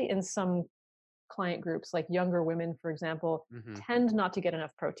 especially in some client groups, like younger women, for example, tend not to get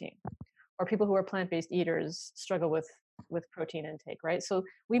enough protein, or people who are plant-based eaters struggle with protein intake, right? So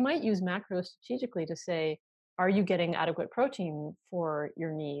we might use macros strategically to say, are you getting adequate protein for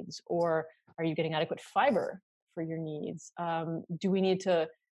your needs, or are you getting adequate fiber for your needs? Do we need to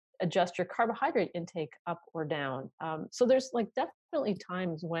adjust your carbohydrate intake up or down? So there's like definitely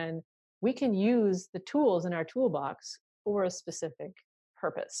times when we can use the tools in our toolbox for a specific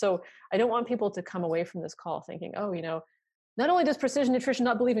purpose. So I don't want people to come away from this call thinking, oh, not only does precision nutrition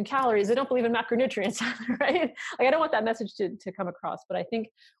not believe in calories, they don't believe in macronutrients, right? Like I don't want that message to come across, but I think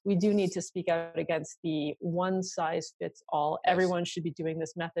we do need to speak out against the one size fits all. Yes. Everyone should be doing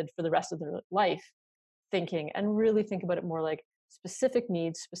this method for the rest of their life thinking, and really think about it more like specific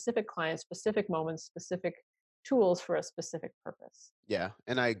needs, specific clients, specific moments, specific tools for a specific purpose. Yeah,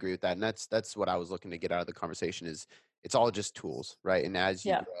 and I agree with that. And that's what I was looking to get out of the conversation is it's all just tools, right? And as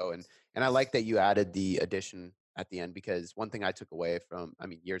you grow and I like that you added the addition at the end, because one thing I took away from,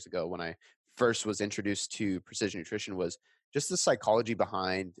 years ago when I first was introduced to precision nutrition was just the psychology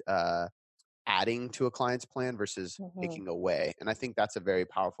behind adding to a client's plan versus taking away. And I think that's a very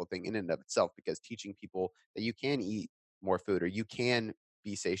powerful thing in and of itself, because teaching people that you can eat more food or you can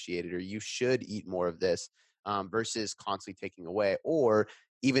be satiated or you should eat more of this versus constantly taking away. Or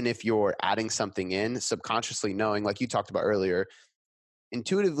even if you're adding something in, subconsciously knowing, like you talked about earlier,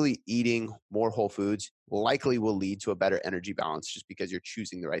 intuitively eating more whole foods likely will lead to a better energy balance just because you're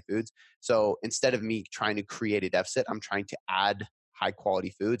choosing the right foods. So instead of me trying to create a deficit, I'm trying to add high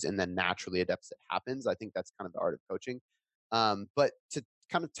quality foods and then naturally a deficit happens. I think that's kind of the art of coaching. But to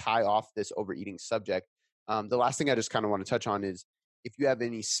kind of tie off this overeating subject, the last thing I just kind of want to touch on is if you have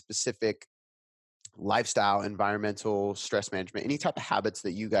any specific lifestyle, environmental, stress management, any type of habits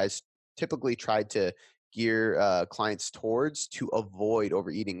that you guys typically try to gear clients towards to avoid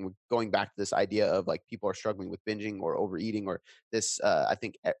overeating. Going back to this idea of like people are struggling with binging or overeating, or this, I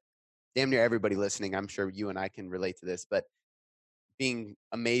think damn near everybody listening, I'm sure you and I can relate to this, but being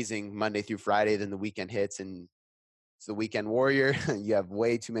amazing Monday through Friday, then the weekend hits and it's the weekend warrior. You have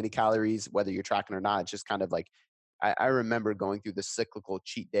way too many calories, whether you're tracking or not. It's just kind of like, I remember going through the cyclical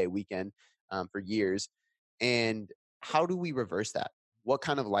cheat day weekend for years. And how do we reverse that? what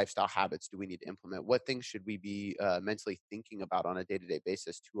kind of lifestyle habits do we need to implement? What things should we be mentally thinking about on a day-to-day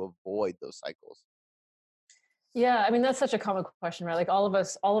basis to avoid those cycles? Yeah, I mean that's such a common question, right? Like all of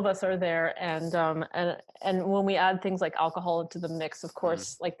us are there, and when we add things like alcohol into the mix, of Mm,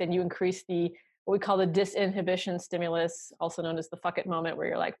 course, like then you increase the what we call the disinhibition stimulus, also known as the fuck it moment, where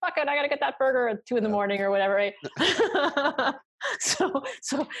you're like, fuck it, I gotta get that burger at 2 in the morning or whatever, right? So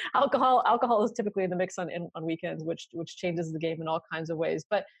alcohol is typically in the mix on weekends, which changes the game in all kinds of ways.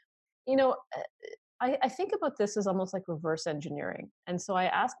 But you know, I think about this as almost like reverse engineering, and so I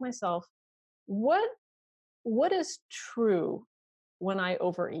ask myself, what what is true when I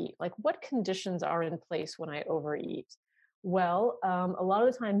overeat? Like, what conditions are in place when I overeat? Well, a lot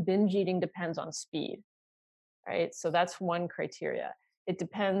of the time, binge eating depends on speed, right? So that's one criteria. It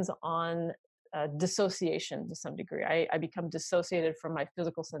depends on dissociation to some degree. I become dissociated from my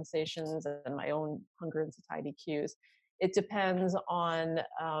physical sensations and my own hunger and satiety cues. It depends on,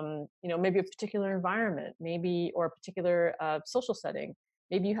 maybe a particular environment, maybe, or a particular social setting.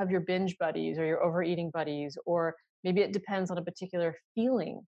 Maybe you have your binge buddies or your overeating buddies, or maybe it depends on a particular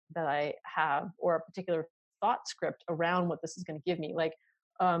feeling that I have or a particular thought script around what this is going to give me. Like,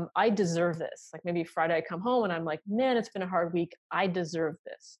 I deserve this. Like maybe Friday I come home and I'm like, man, it's been a hard week. I deserve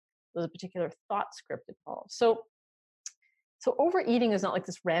this. There's a particular thought script involved. So overeating is not like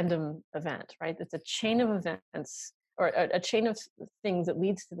this random event, right? It's a chain of events or a chain of things that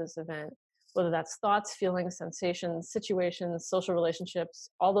leads to this event, whether that's thoughts, feelings, sensations, situations, social relationships,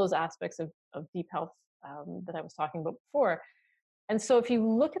 all those aspects of deep health that I was talking about before. And so if you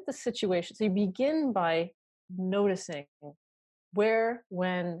look at the situation, so you begin by noticing where,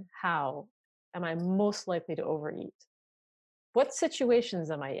 when, how am I most likely to overeat? What situations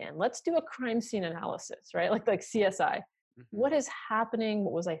am I in? Let's do a crime scene analysis, right? Like CSI. mhm. What is happening?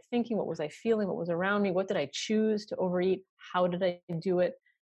 What was I thinking? What was I feeling? What was around me? What did I choose to overeat? How did I do it?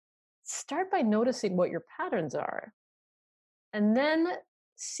 Start by noticing what your patterns are, and then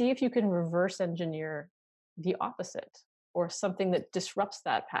see if you can reverse engineer the opposite or something that disrupts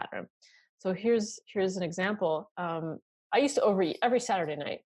that pattern. So here's an example. I used to overeat every Saturday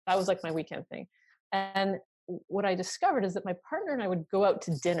night. That was like my weekend thing. And what I discovered is that my partner and I would go out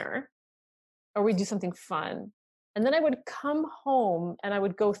to dinner or we'd do something fun. And then I would come home and I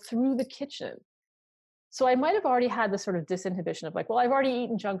would go through the kitchen. So I might have already had this sort of disinhibition of like, well, I've already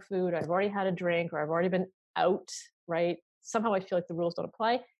eaten junk food, I've already had a drink, or I've already been out, right? Somehow I feel like the rules don't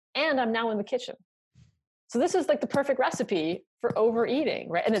apply. And I'm now in the kitchen. So this is like the perfect recipe for overeating,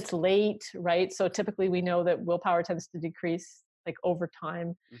 right? And it's late, right? So typically we know that willpower tends to decrease like over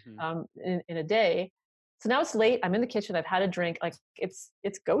time Mhm. in a day. So now it's late. I'm in the kitchen. I've had a drink. Like it's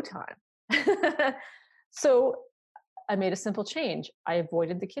go time. So I made a simple change. I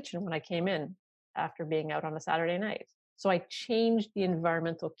avoided the kitchen when I came in after being out on a Saturday night. So I changed the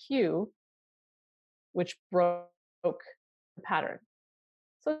environmental cue, which broke the pattern.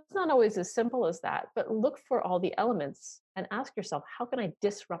 So it's not always as simple as that, but look for all the elements and ask yourself, how can I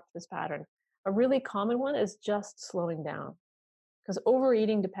disrupt this pattern? A really common one is just slowing down because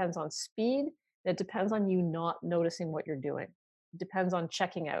overeating depends on speed. And it depends on you not noticing what you're doing. It depends on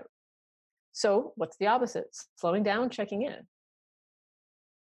checking out. So what's the opposite? Slowing down, checking in.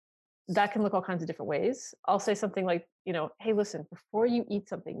 That can look all kinds of different ways. I'll say something like, hey, listen, before you eat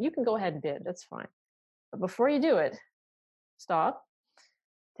something, you can go ahead and binge, that's fine. But before you do it, stop,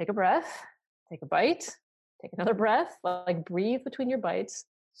 take a breath, take a bite, take another breath, like breathe between your bites,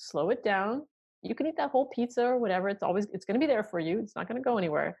 slow it down. You can eat that whole pizza or whatever. It's going to be there for you. It's not going to go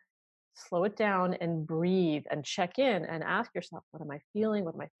anywhere. Slow it down and breathe and check in and ask yourself, what am I feeling?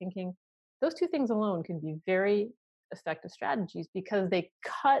 What am I thinking? Those two things alone can be very effective strategies because they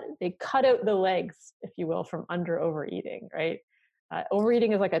cut out the legs, if you will, from under overeating, right?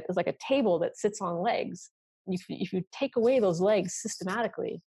 Overeating is like a table that sits on legs. If you take away those legs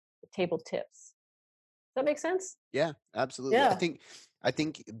systematically, the table tips. Does that make sense? Yeah, absolutely. I Yeah. think I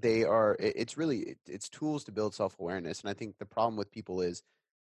think they are. It's really it's tools to build self awareness, and I think the problem with people is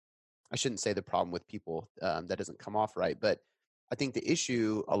I shouldn't say the problem with people, that doesn't come off right, but I think the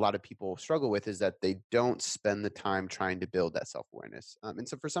issue a lot of people struggle with is that they don't spend the time trying to build that self-awareness. And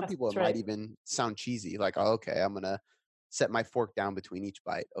so for some That's people, it might right. even sound cheesy, like, oh, okay, I'm gonna set my fork down between each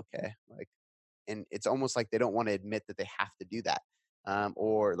bite. Okay, like, and it's almost like they don't want to admit that they have to do that,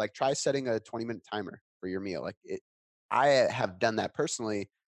 or like try setting a 20-minute timer for your meal. Like it, I have done that personally,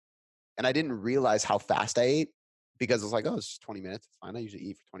 and I didn't realize how fast I ate because I was like, oh, it's just 20 minutes. It's fine. I usually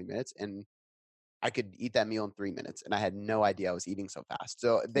eat for 20 minutes. And I could eat that meal in 3 minutes, and I had no idea I was eating so fast.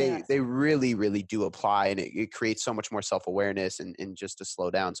 So Yes. they really, really do apply, and it creates so much more self-awareness and just to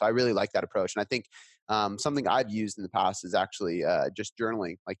slow down. So I really like that approach. And I think something I've used in the past is actually just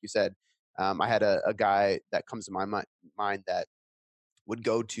journaling. Like you said, I had a guy that comes to my mind that would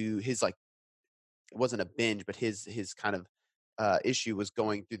go to his, like, it wasn't a binge, but his kind of issue was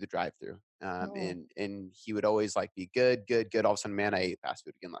going through the drive-through, Oh, and he would always like be good, good, good. All of a sudden, man, I ate fast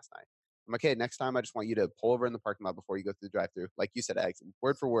food again last night. I'm like, hey, next time I just want you to pull over in the parking lot before you go through the drive-through. Like you said, Alex,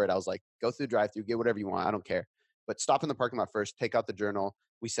 word for word, I was like, go through the drive-through, get whatever you want, I don't care, but stop in the parking lot first. Take out the journal.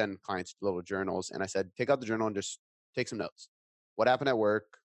 We send clients little journals, and I said, take out the journal and just take some notes. What happened at work?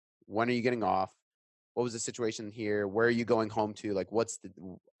 When are you getting off? What was the situation here? Where are you going home to? Like, what's the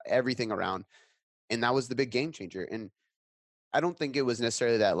everything around? And that was the big game changer. And I don't think it was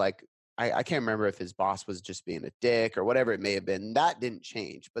necessarily that, like, I can't remember if his boss was just being a dick or whatever it may have been. That didn't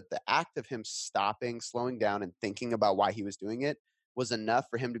change. But the act of him stopping, slowing down, and thinking about why he was doing it was enough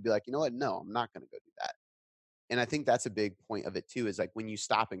for him to be like, you know what? No, I'm not going to go do that. And I think that's a big point of it too, is like when you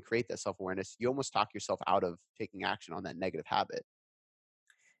stop and create that self awareness, you almost talk yourself out of taking action on that negative habit.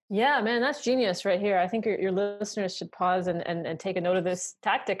 yeah, man, that's genius right here. I think your listeners should pause and take a note of this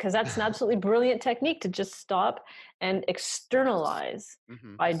tactic because that's an absolutely brilliant technique to just stop and externalize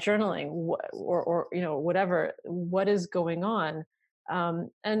Hmm. by journaling or whatever what is going on.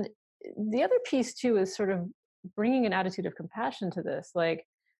 And the other piece too is sort of bringing an attitude of compassion to this, like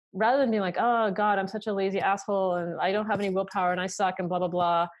rather than being like, oh God, I'm such a lazy asshole and I don't have any willpower and I suck and blah blah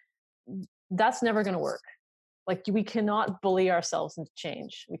blah. That's never going to work. Like we cannot bully ourselves into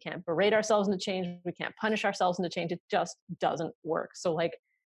change. We can't berate ourselves into change. We can't punish ourselves into change. It just doesn't work. So like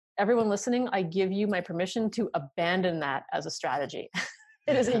everyone listening, I give you my permission to abandon that as a strategy.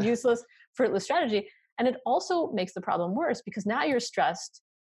 It is a useless, fruitless strategy. And it also makes the problem worse because now you're stressed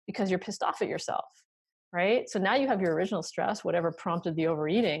because you're pissed off at yourself, right? So now you have your original stress, whatever prompted the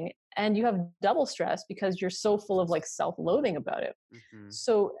overeating, and you have double stress because you're so full of like self-loathing about it. Hmm.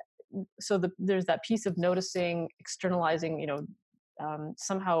 So there's that piece of noticing, externalizing,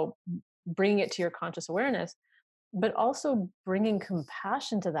 somehow bringing it to your conscious awareness, but also bringing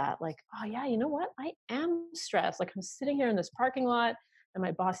compassion to that. Like, oh yeah, you know what? I am stressed. Like I'm sitting here in this parking lot and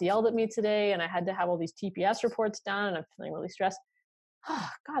my boss yelled at me today and I had to have all these TPS reports done and I'm feeling really stressed. Oh,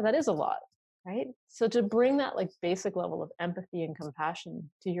 God, that is a lot. Right. So to bring that like basic level of empathy and compassion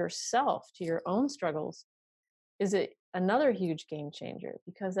to yourself, to your own struggles, is it another huge game changer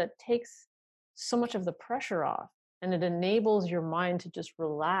because that takes so much of the pressure off and it enables your mind to just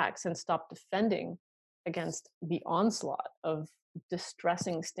relax and stop defending against the onslaught of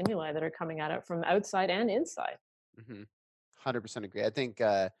distressing stimuli that are coming at it from outside and inside. Hmm. 100% agree. I think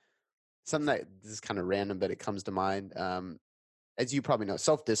something that this is kind of random, but it comes to mind. As you probably know,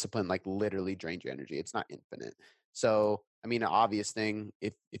 self discipline like literally drains your energy. It's not infinite. So, I mean, an obvious thing,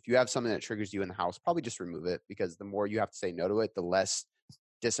 if you have something that triggers you in the house, probably just remove it because the more you have to say no to it, the less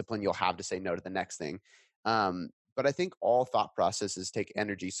discipline you'll have to say no to the next thing. But I think all thought processes take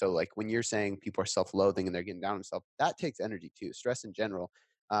energy. So, like when you're saying people are self loathing and they're getting down on themselves, that takes energy too, stress in general.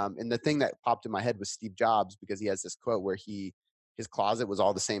 And the thing that popped in my head was Steve Jobs because he has this quote where his closet was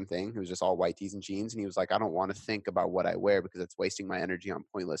all the same thing. It was just all white tees and jeans. And he was like, I don't want to think about what I wear because it's wasting my energy on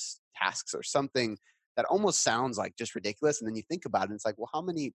pointless tasks or something that almost sounds like just ridiculous. And then you think about it and it's like, well, how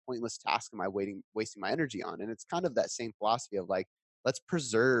many pointless tasks am I wasting my energy on? And it's kind of that same philosophy of like, let's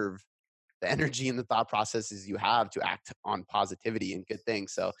preserve the energy and the thought processes you have to act on positivity and good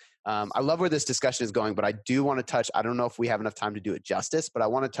things. So I love where this discussion is going, but I do want to touch, I don't know if we have enough time to do it justice, but I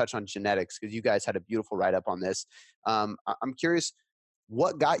want to touch on genetics because you guys had a beautiful write-up on this. I'm curious,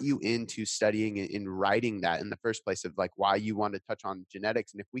 what got you into studying and writing that in the first place, of like why you want to touch on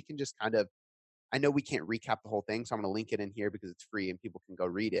genetics? And if we can just kind of, I know we can't recap the whole thing, so I'm going to link it in here because it's free and people can go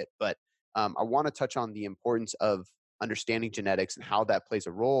read it. But I want to touch on the importance of understanding genetics and how that plays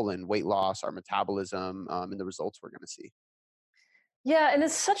a role in weight loss, our metabolism, and the results we're going to see. Yeah, and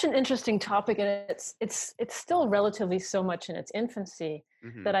it's such an interesting topic, and it's still relatively so much in its infancy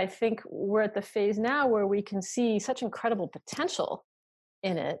Hmm. that I think we're at the phase now where we can see such incredible potential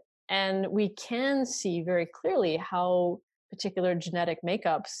in it, and we can see very clearly how particular genetic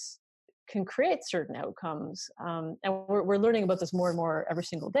makeups can create certain outcomes, and we're learning about this more and more every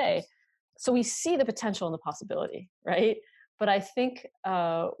single day. So we see the potential and the possibility, right? But I think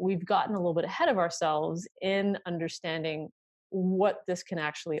we've gotten a little bit ahead of ourselves in understanding what this can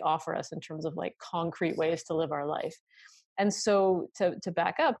actually offer us in terms of like concrete ways to live our life. And so to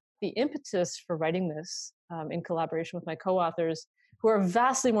back up, the impetus for writing this in collaboration with my co-authors who are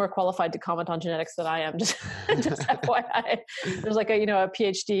vastly more qualified to comment on genetics than I am. Just FYI, there's like a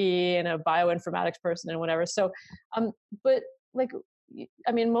PhD and a bioinformatics person and whatever. So, but like,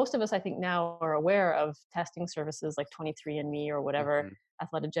 I mean, most of us I think now are aware of testing services like 23andMe or whatever,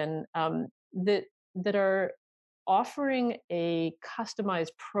 Athletigen, that are offering a customized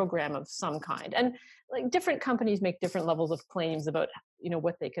program of some kind. And like different companies make different levels of claims about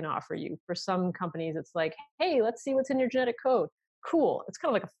what they can offer you. For some companies it's like, hey, let's see what's in your genetic code. Cool, it's kind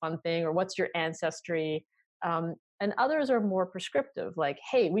of like a fun thing. Or what's your ancestry. And others are more prescriptive, like,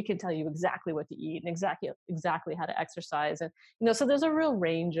 hey, we can tell you exactly what to eat and exactly how to exercise. And so there's a real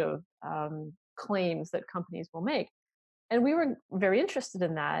range of claims that companies will make. And we were very interested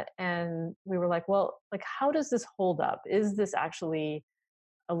in that. And we were like, well, like, how does this hold up? Is this actually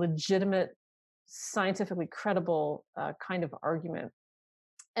a legitimate, scientifically credible kind of argument?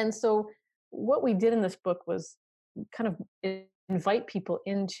 And so what we did in this book was kind of invite people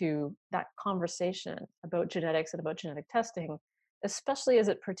into that conversation about genetics and about genetic testing, especially as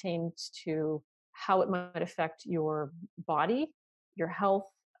it pertains to how it might affect your body, your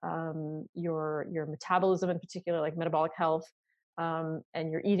health, your metabolism in particular, like metabolic health,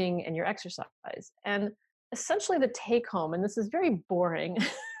 and your eating and your exercise. And essentially the take home, and this is very boring,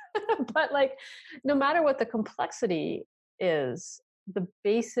 but like, no matter what the complexity is, the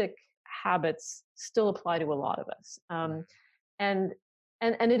basic habits still apply to a lot of us. And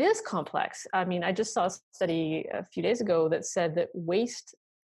it is complex. I mean, I just saw a study a few days ago that said that waist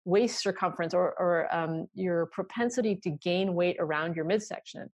circumference, or your propensity to gain weight around your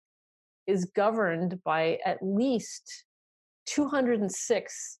midsection, is governed by at least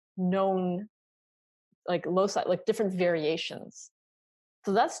 206 known like loci, like different variations.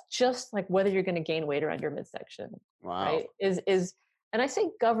 So that's just like whether you're going to gain weight around your midsection. Wow. Right? And I say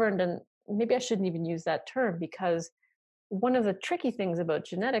governed, and maybe I shouldn't even use that term, because one of the tricky things about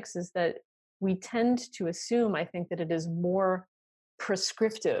genetics is that we tend to assume, I think, that it is more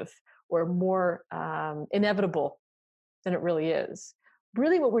prescriptive or more inevitable than it really is.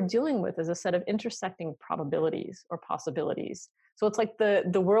 Really what we're dealing with is a set of intersecting probabilities or possibilities. So it's like the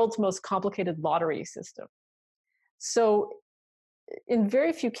world's most complicated lottery system. So in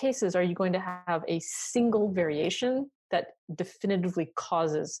very few cases are you going to have a single variation that definitively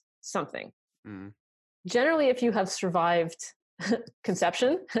causes something. Generally, if you have survived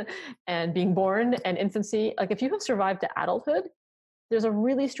conception and being born and infancy, like if you have survived to adulthood, there's a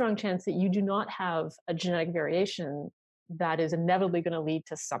really strong chance that you do not have a genetic variation that is inevitably going to lead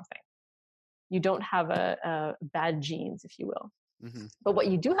to something. You don't have a bad genes, if you will. But what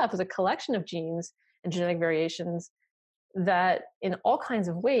you do have is a collection of genes and genetic variations that in all kinds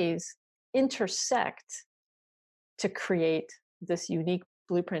of ways intersect to create this unique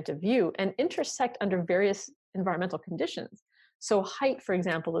blueprint of you, and intersect under various environmental conditions. So height, for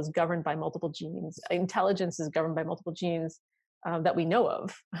example, is governed by multiple genes. Intelligence is governed by multiple genes that we know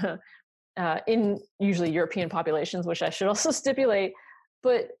of in usually European populations, which I should also stipulate.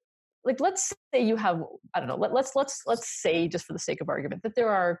 But like, let's say you have, I don't know, let's say, just for the sake of argument, that there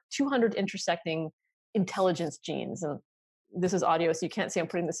are 200 intersecting intelligence genes. And this is audio, so you can't see I'm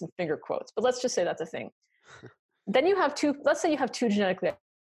putting this in finger quotes, but let's just say that's a thing. Then you have let's say you have two genetically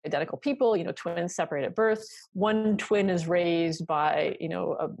identical people, twins separated at birth. One twin is raised by,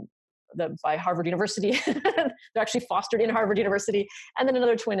 by Harvard University. They're actually fostered in Harvard University. And then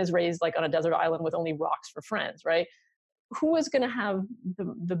another twin is raised like on a desert island with only rocks for friends, right? Who is going to have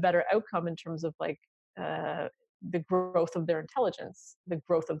the better outcome in terms of like the growth of their intelligence, the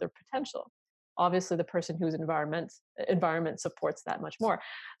growth of their potential? Obviously, the person whose environment supports that much more.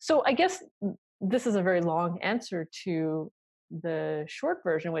 So I guess this is a very long answer to the short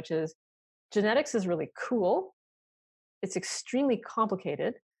version, which is genetics is really cool. It's extremely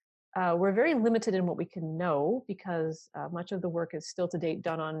complicated. We're very limited in what we can know, because much of the work is still to date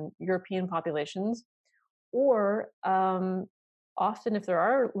done on European populations, or often if there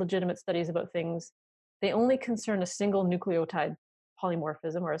are legitimate studies about things, they only concern a single nucleotide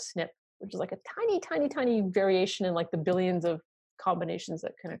polymorphism, or a SNP, which is like a tiny, tiny, tiny variation in like the billions of combinations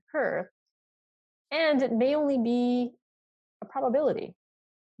that can occur. And it may only be a probability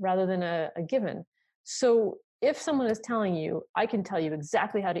rather than a given. So if someone is telling you, I can tell you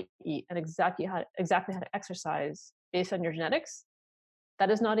exactly how to eat and exactly how to exercise based on your genetics,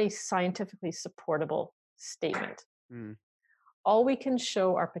 that is not a scientifically supportable statement. All we can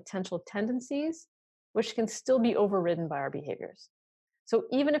show are potential tendencies, which can still be overridden by our behaviors. So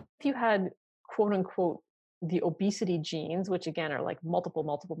even if you had, quote unquote, the obesity genes, which again are like multiple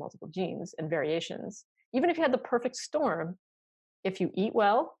genes and variations, even if you had the perfect storm, if you eat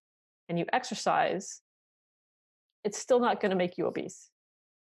well and you exercise, it's still not going to make you obese.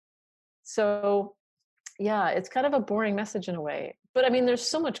 So, yeah, it's kind of a boring message in a way. But I mean, there's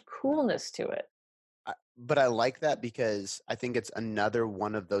so much coolness to it. But I like that because I think it's another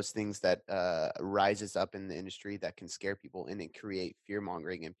one of those things that rises up in the industry that can scare people and it create fear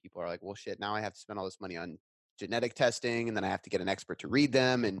mongering. And people are like, well, shit, now I have to spend all this money on genetic testing and then I have to get an expert to read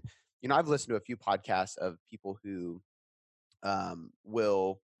them. And, I've listened to a few podcasts of people who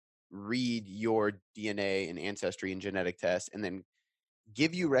will read your DNA and ancestry and genetic tests and then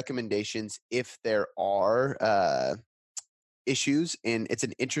give you recommendations if there are issues. And it's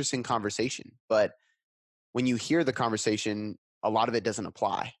an interesting conversation. But when you hear the conversation, a lot of it doesn't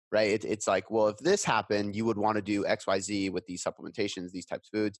apply, right? It's like, well, if this happened, you would want to do XYZ with these supplementations, these types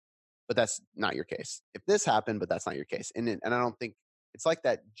of foods, but that's not your case. If this happened, but that's not your case. And I don't think it's like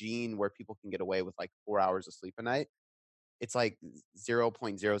that gene where people can get away with like 4 hours of sleep a night. It's like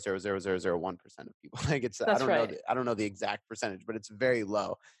 0.0000001% of people. Like That's right. I don't know the exact percentage, but it's very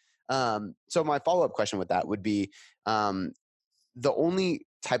low. So my follow-up question with that would be, the only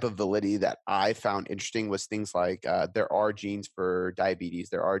type of validity that I found interesting was things like there are genes for diabetes,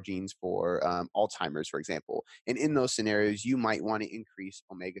 there are genes for Alzheimer's, for example. And in those scenarios, you might want to increase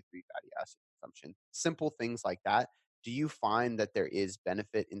omega-3 fatty acid consumption. Simple things like that. Do you find that there is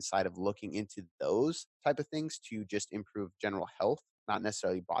benefit inside of looking into those type of things to just improve general health, not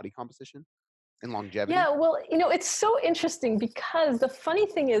necessarily body composition and longevity? Yeah, well, it's so interesting because the funny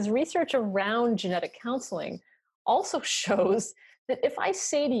thing is, research around genetic counseling also shows that if I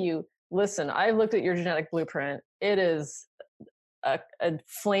say to you, listen, I looked at your genetic blueprint, it is a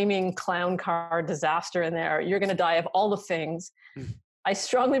flaming clown car disaster in there. You're going to die of all the things. I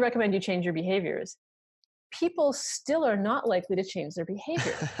strongly recommend you change your behaviors. People still are not likely to change their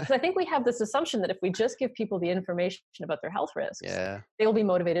behavior. Because I think we have this assumption that if we just give people the information about their health risks, Yeah. they will be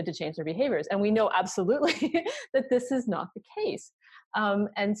motivated to change their behaviors. And we know absolutely that this is not the case.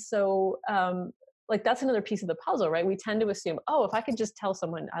 And so, like, that's another piece of the puzzle, right? We tend to assume, oh, if I could just tell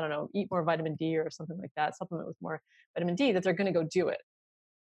someone, I don't know, eat more vitamin D or something like that, supplement with more vitamin D, that they're going to go do it.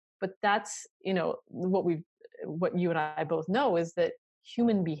 But that's, what you and I both know is that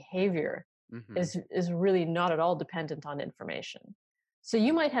human behavior Hmm. is really not at all dependent on information. So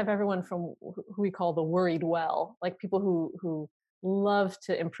you might have everyone from who we call the worried well, like people who love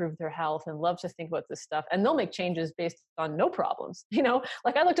to improve their health and love to think about this stuff, and they'll make changes based on no problems.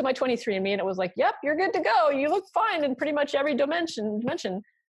 Like I looked at my 23andMe and it was like, yep, you're good to go. You look fine in pretty much every dimension.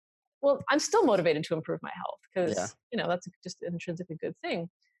 Well, I'm still motivated to improve my health Yeah. because that's just an intrinsically good thing.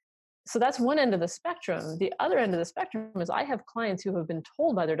 So that's one end of the spectrum. The other end of the spectrum is I have clients who have been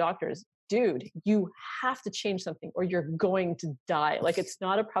told by their doctors, dude, you have to change something or you're going to die. Like it's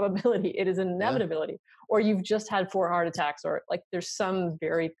not a probability, it is an Yeah. inevitability. Or you've just had 4 heart attacks, or like there's some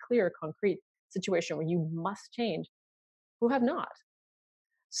very clear, concrete situation where you must change, who have not.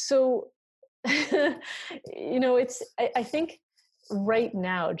 So, I think right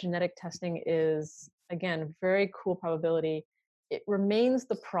now, genetic testing is, again, very cool probability. It remains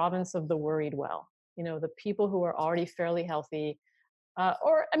the province of the worried well, the people who are already fairly healthy.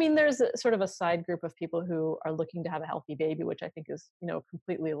 Or, I mean, there's sort of a side group of people who are looking to have a healthy baby, which I think is,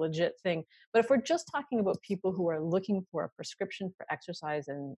 completely a legit thing. But if we're just talking about people who are looking for a prescription for exercise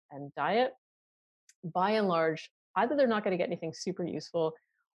and diet, by and large, either they're not going to get anything super useful,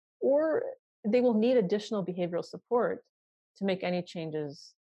 or they will need additional behavioral support to make any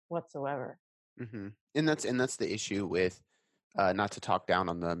changes whatsoever. Hmm. And that's the issue with not to talk down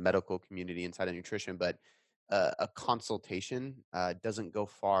on the medical community inside of nutrition, but a consultation doesn't go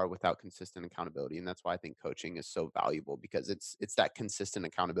far without consistent accountability, and that's why I think coaching is so valuable because it's that consistent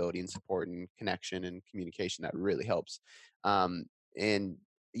accountability and support and connection and communication that really helps. And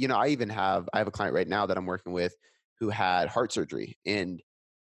I have a client right now that I'm working with who had heart surgery, and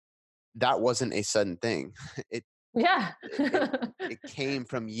that wasn't a sudden thing. It Yeah. it it came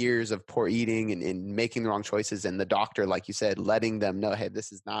from years of poor eating and making the wrong choices, and the doctor, like you said, letting them know, hey,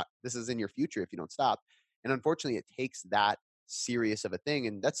 this is in your future if you don't stop. And unfortunately it takes that serious of a thing,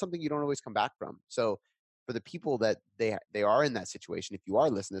 and that's something you don't always come back from. So for the people that they are in that situation, if you are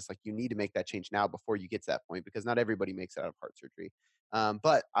listening to this, like, you need to make that change now before you get to that point, because not everybody makes it out of heart surgery.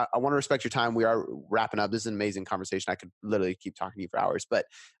 But I want to respect your time. We are wrapping up. This is an amazing conversation. I could literally keep talking to you for hours. But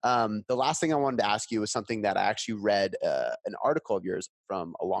the last thing I wanted to ask you was something that I actually read an article of yours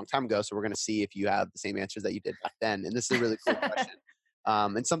from a long time ago. So we're going to see if you have the same answers that you did back then. And this is a really cool question.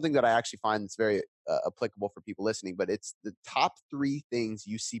 And something that I actually find that's very applicable for people listening. But it's the top 3 things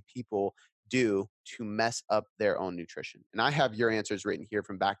you see people do to mess up their own nutrition. And I have your answers written here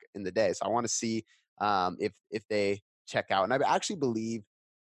from back in the day. So I want to see if they check out. And I actually believe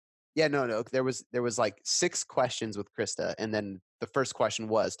Yeah, no. There was like 6 questions with Krista, and then the first question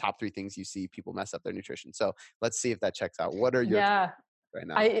was top 3 things you see people mess up their nutrition. So let's see if that checks out. What are your Yeah. right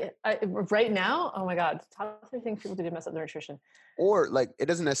now? I right now, oh my God, top 3 things people do to mess up their nutrition. Or like it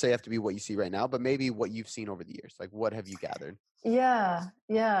doesn't necessarily have to be what you see right now, but maybe what you've seen over the years. Like what have you gathered? Yeah,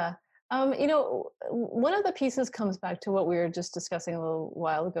 yeah. One of the pieces comes back to what we were just discussing a little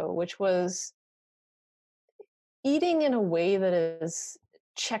while ago, which was eating in a way that is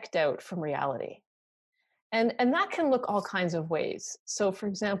checked out from reality. And that can look all kinds of ways. So for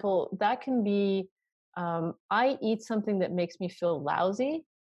example, that can be I eat something that makes me feel lousy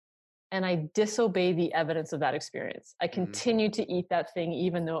and I disobey the evidence of that experience. I Mm, continue to eat that thing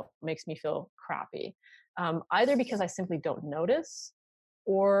even though it makes me feel crappy. Either because I simply don't notice,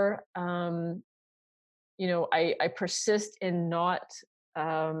 or I persist in not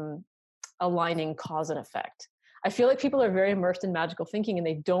um, aligning cause and effect. I feel like people are very immersed in magical thinking and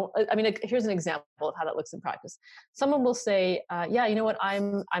they don't. I mean, like, here's an example of how that looks in practice. Someone will say, "Yeah, you know what?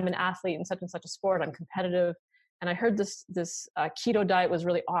 I'm an athlete in such and such a sport. I'm competitive, and I heard this keto diet was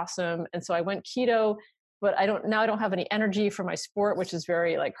really awesome, and so I went keto. But I don't have any energy for my sport, which is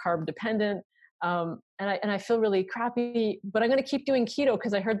very like carb dependent. And I feel really crappy. But I'm going to keep doing keto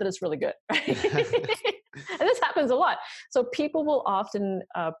because I heard that it's really good." Right? And this happens a lot. So people will often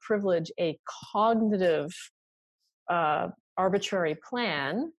privilege a cognitive uh, arbitrary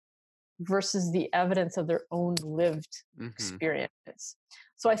plan versus the evidence of their own lived mhm, experience.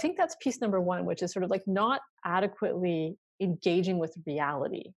 So I think that's piece number one, which is sort of like not adequately engaging with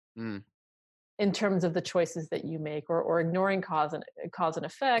reality mm, in terms of the choices that you make, or ignoring cause and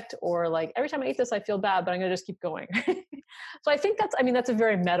effect, or like every time I eat this I feel bad but I'm going to just keep going. So I think that's a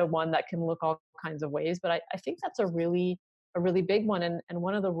very meta one that can look all kinds of ways, but I think that's a really big one. And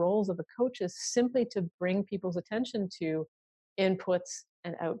one of the roles of a coach is simply to bring people's attention to inputs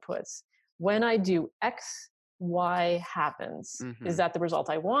and outputs. When I do X, Y happens. Is mhm. that the result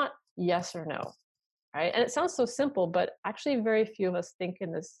I want? Yes or no? Right? And it sounds so simple, but actually very few of us think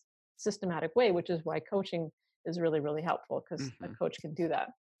in this systematic way, which is why coaching is really, really helpful, because a Mhm. coach can do that.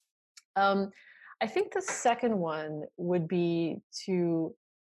 Um, I think the second one would be to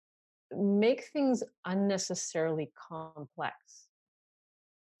make things unnecessarily complex.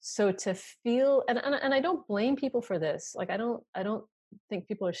 So to feel, and I don't blame people for this. Like I don't think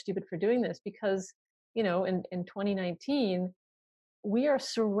people are stupid for doing this, because in 2019 we are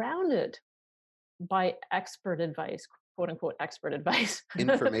surrounded by expert advice, quote unquote expert advice.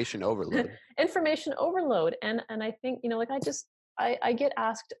 Information overload. Information overload. And I think, like I get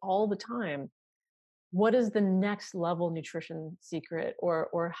asked all the time, what is the next level nutrition secret,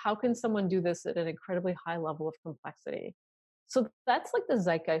 or how can someone do this at an incredibly high level of complexity? So that's like the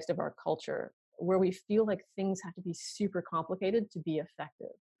zeitgeist of our culture, where we feel like things have to be super complicated to be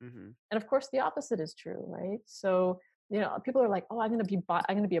effective. Mhm. And of course, the opposite is true, right? So, people are like, "Oh, I'm going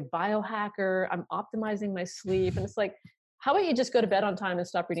to be a biohacker. I'm optimizing my sleep," and it's like, how about you just go to bed on time and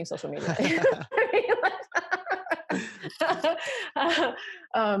stop reading social media?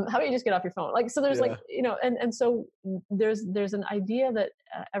 How about you just get off your phone? Like, so there's like, Yeah. and so there's an idea that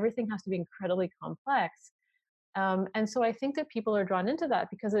everything has to be incredibly complex, and so I think that people are drawn into that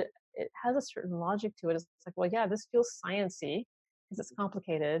because it has a certain logic to it. It's like, well, yeah, this feels sciency because it's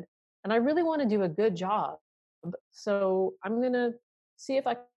complicated, and I really want to do a good job. So I'm gonna see if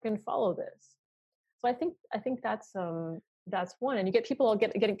I can follow this. So I think that's one, and you get people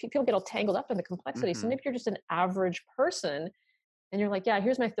getting people get all tangled up in the complexity. So Mhm. maybe you're just an average person, and you're like, yeah,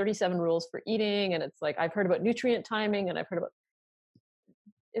 here's my 37 rules for eating, and it's like I've heard about nutrient timing, and I've heard about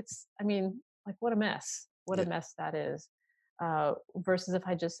I mean, like, what a mess. What a Yeah. mess that is. Versus if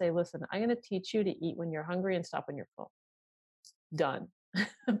I just say, listen, I'm going to teach you to eat when you're hungry and stop when you're full. Done.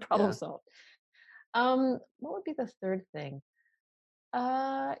 Problem Yeah. solved. What would be the third thing?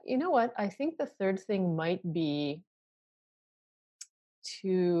 You know what? I think the third thing might be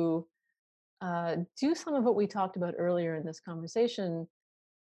to do some of what we talked about earlier in this conversation,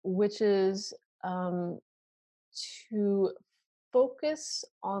 which is um, to focus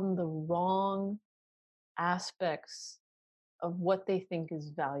on the wrong aspects of what they think is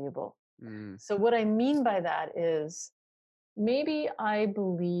valuable. Mm, So, what I mean by that is maybe I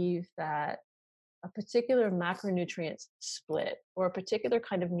believe that a particular macronutrient split, or a particular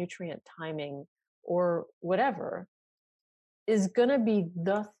kind of nutrient timing, or whatever, is going to be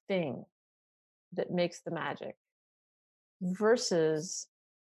the thing that makes the magic, versus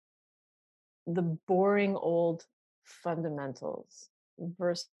the boring old fundamentals,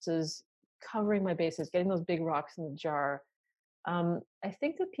 versus covering my bases, getting those big rocks in the jar. I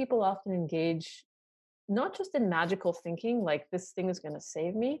think that people often engage not just in magical thinking, like this thing is going to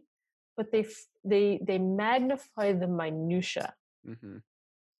save me, but they magnify the minutia. Mm-hmm.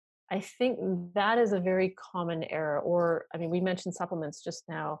 I think that is a very common error. Or, I mean, we mentioned supplements just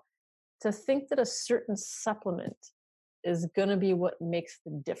now. To think that a certain supplement is going to be what makes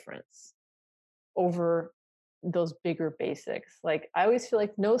the difference over those bigger basics. Like, I always feel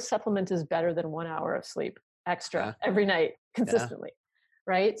like no supplement is better than 1 hour of sleep Yeah. extra every night consistently.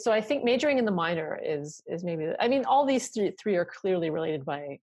 Right. So I think majoring in the minor is maybe, I mean, all these three are clearly related by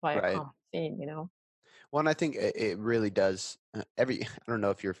a Right. common theme, you know? Well, and I think it really does. I don't know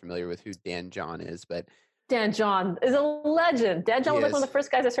if you're familiar with who Dan John is, but Dan John is a legend. Dan John he was like one is of the first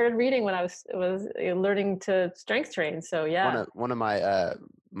guys I started reading when I was learning to strength train. So yeah. one of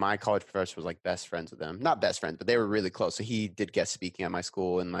my college professors was like best friends with him. Not best friends, but they were really close. So he did guest speaking at my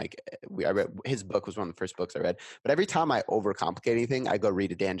school, and like I read his book was one of the first books I read. But every time I overcomplicate anything, I go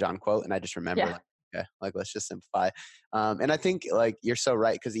read a Dan John quote, and I just remember Yeah. like, okay, like let's just simplify. And I think like you're so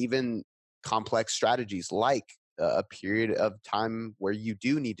right, because even complex strategies like a period of time where you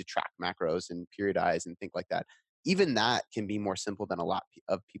do need to track macros and periodize and think like that, even that can be more simple than a lot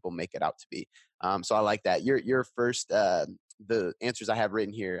of people make it out to be. So I like that. Your first the answers I have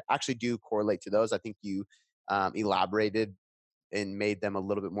written here actually do correlate to those. I think you elaborated and made them a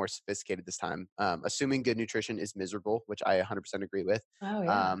little bit more sophisticated this time. Assuming good nutrition is miserable, which I 100% agree with. Oh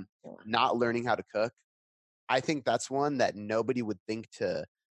yeah. Not learning how to cook, I think that's one that nobody would think to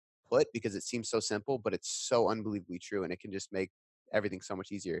put because it seems so simple, but it's so unbelievably true, and it can just make everything so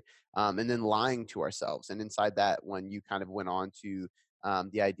much easier. And then lying to ourselves, and inside that one, you kind of went on to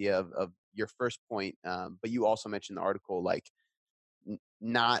the idea of your first point, but you also mentioned the article like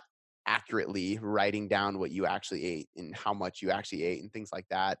not accurately writing down what you actually ate and how much you actually ate and things like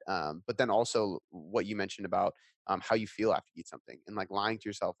that. But then also what you mentioned about how you feel after you eat something and like lying to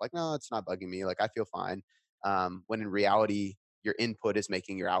yourself, like, no, it's not bugging me. Like I feel fine. When in reality, your input is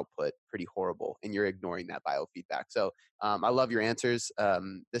making your output pretty horrible and you're ignoring that biofeedback. So I love your answers.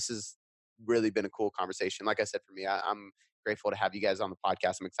 This has really been a cool conversation. Like I said, for me, I'm grateful to have you guys on the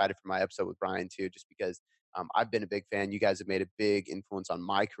podcast. I'm excited for my episode with Brian too, just because I've been a big fan. You guys have made a big influence on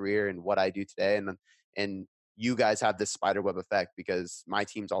my career and what I do today. And you guys have this spider web effect because my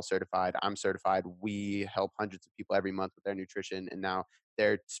team's all certified. I'm certified. We help hundreds of people every month with their nutrition, and now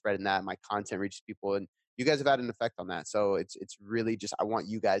they're spreading that. My content reaches people, and you guys have had an effect on that. So it's really just I want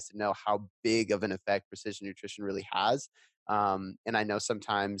you guys to know how big of an effect precision nutrition really has. And I know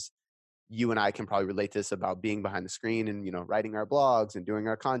sometimes you and I can probably relate to this about being behind the screen and, writing our blogs and doing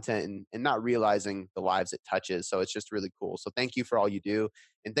our content and not realizing the lives it touches. So it's just really cool. So thank you for all you do.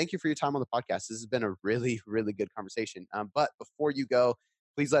 And thank you for your time on the podcast. This has been a really, really good conversation. But before you go,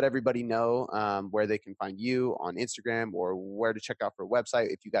 please let everybody know where they can find you on Instagram or where to check out for a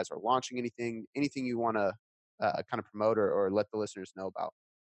website. If you guys are launching anything you want to kind of promote or let the listeners know about.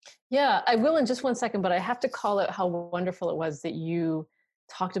 Yeah, I will in just 1 second, but I have to call out how wonderful it was that you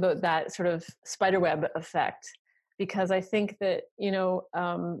talked about that sort of spiderweb effect, because I think that, in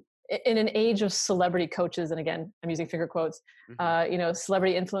an age of celebrity coaches, and again, I'm using finger quotes,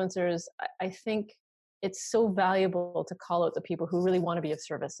 celebrity influencers, I think it's so valuable to call out the people who really want to be of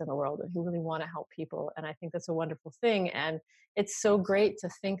service in the world and who really want to help people. And I think that's a wonderful thing. And it's so great to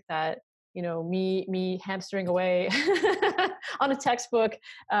think that, me hamstering away on a textbook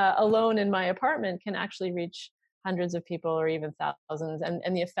alone in my apartment can actually reach hundreds of people or even thousands,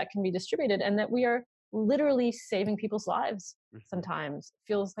 and the effect can be distributed, and that we are literally saving people's lives sometimes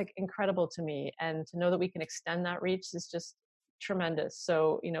feels like incredible to me. And to know that we can extend that reach is just tremendous.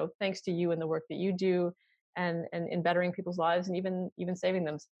 So, thanks to you and the work that you do and in bettering people's lives and even saving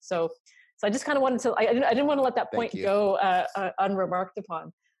them. So I just kind of wanted to, I didn't want to let that point go unremarked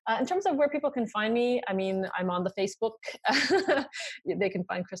upon. In terms of where people can find me, I mean, I'm on the Facebook. They can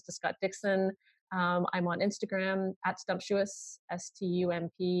find Krista Scott Dixon. I'm on Instagram at Stumptuous,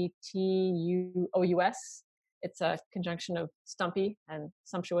 STUMPTUOUS. It's a conjunction of stumpy and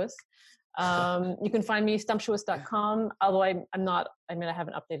sumptuous. You can find me stumptuous.com, although I haven't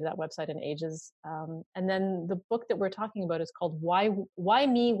updated that website in ages. And then the book that we're talking about is called Why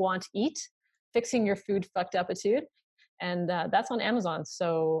Me Want Eat, Fixing Your Food Fucked Appitude. And that's on Amazon.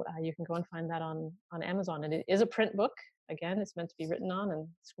 So you can go and find that on Amazon. And it is a print book. Again, it's meant to be written on and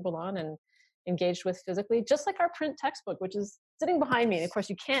scribbled on and engaged with physically, just like our print textbook, which is sitting behind me. And of course,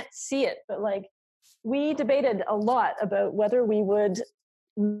 you can't see it, but like we debated a lot about whether we would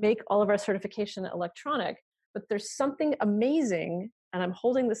make all of our certification electronic. But there's something amazing, and I'm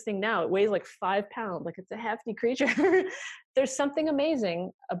holding this thing now. It weighs like 5 pounds, like it's a hefty creature. There's something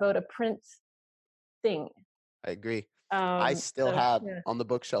amazing about a print thing. I agree. I still have on the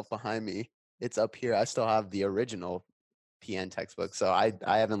bookshelf behind me. It's up here. I still have the original PN textbook. So I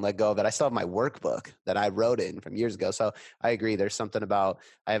haven't let go of it. I still have my workbook that I wrote in from years ago. So I agree. There's something about,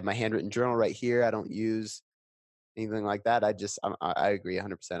 I have my handwritten journal right here. I don't use anything like that. I agree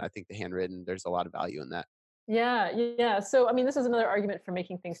 100%. I think the handwritten, there's a lot of value in that. Yeah, yeah. So, I mean, this is another argument for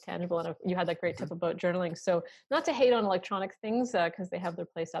making things tangible. And you had that great tip about journaling. So, not to hate on electronic things because they have their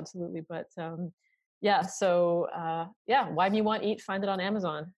place, absolutely. But yeah, so yeah, Why Me Want Eat, find it on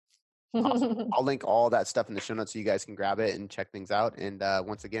Amazon. Awesome. I'll link all that stuff in the show notes so you guys can grab it and check things out. And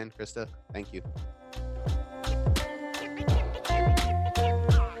once again, Krista, thank you.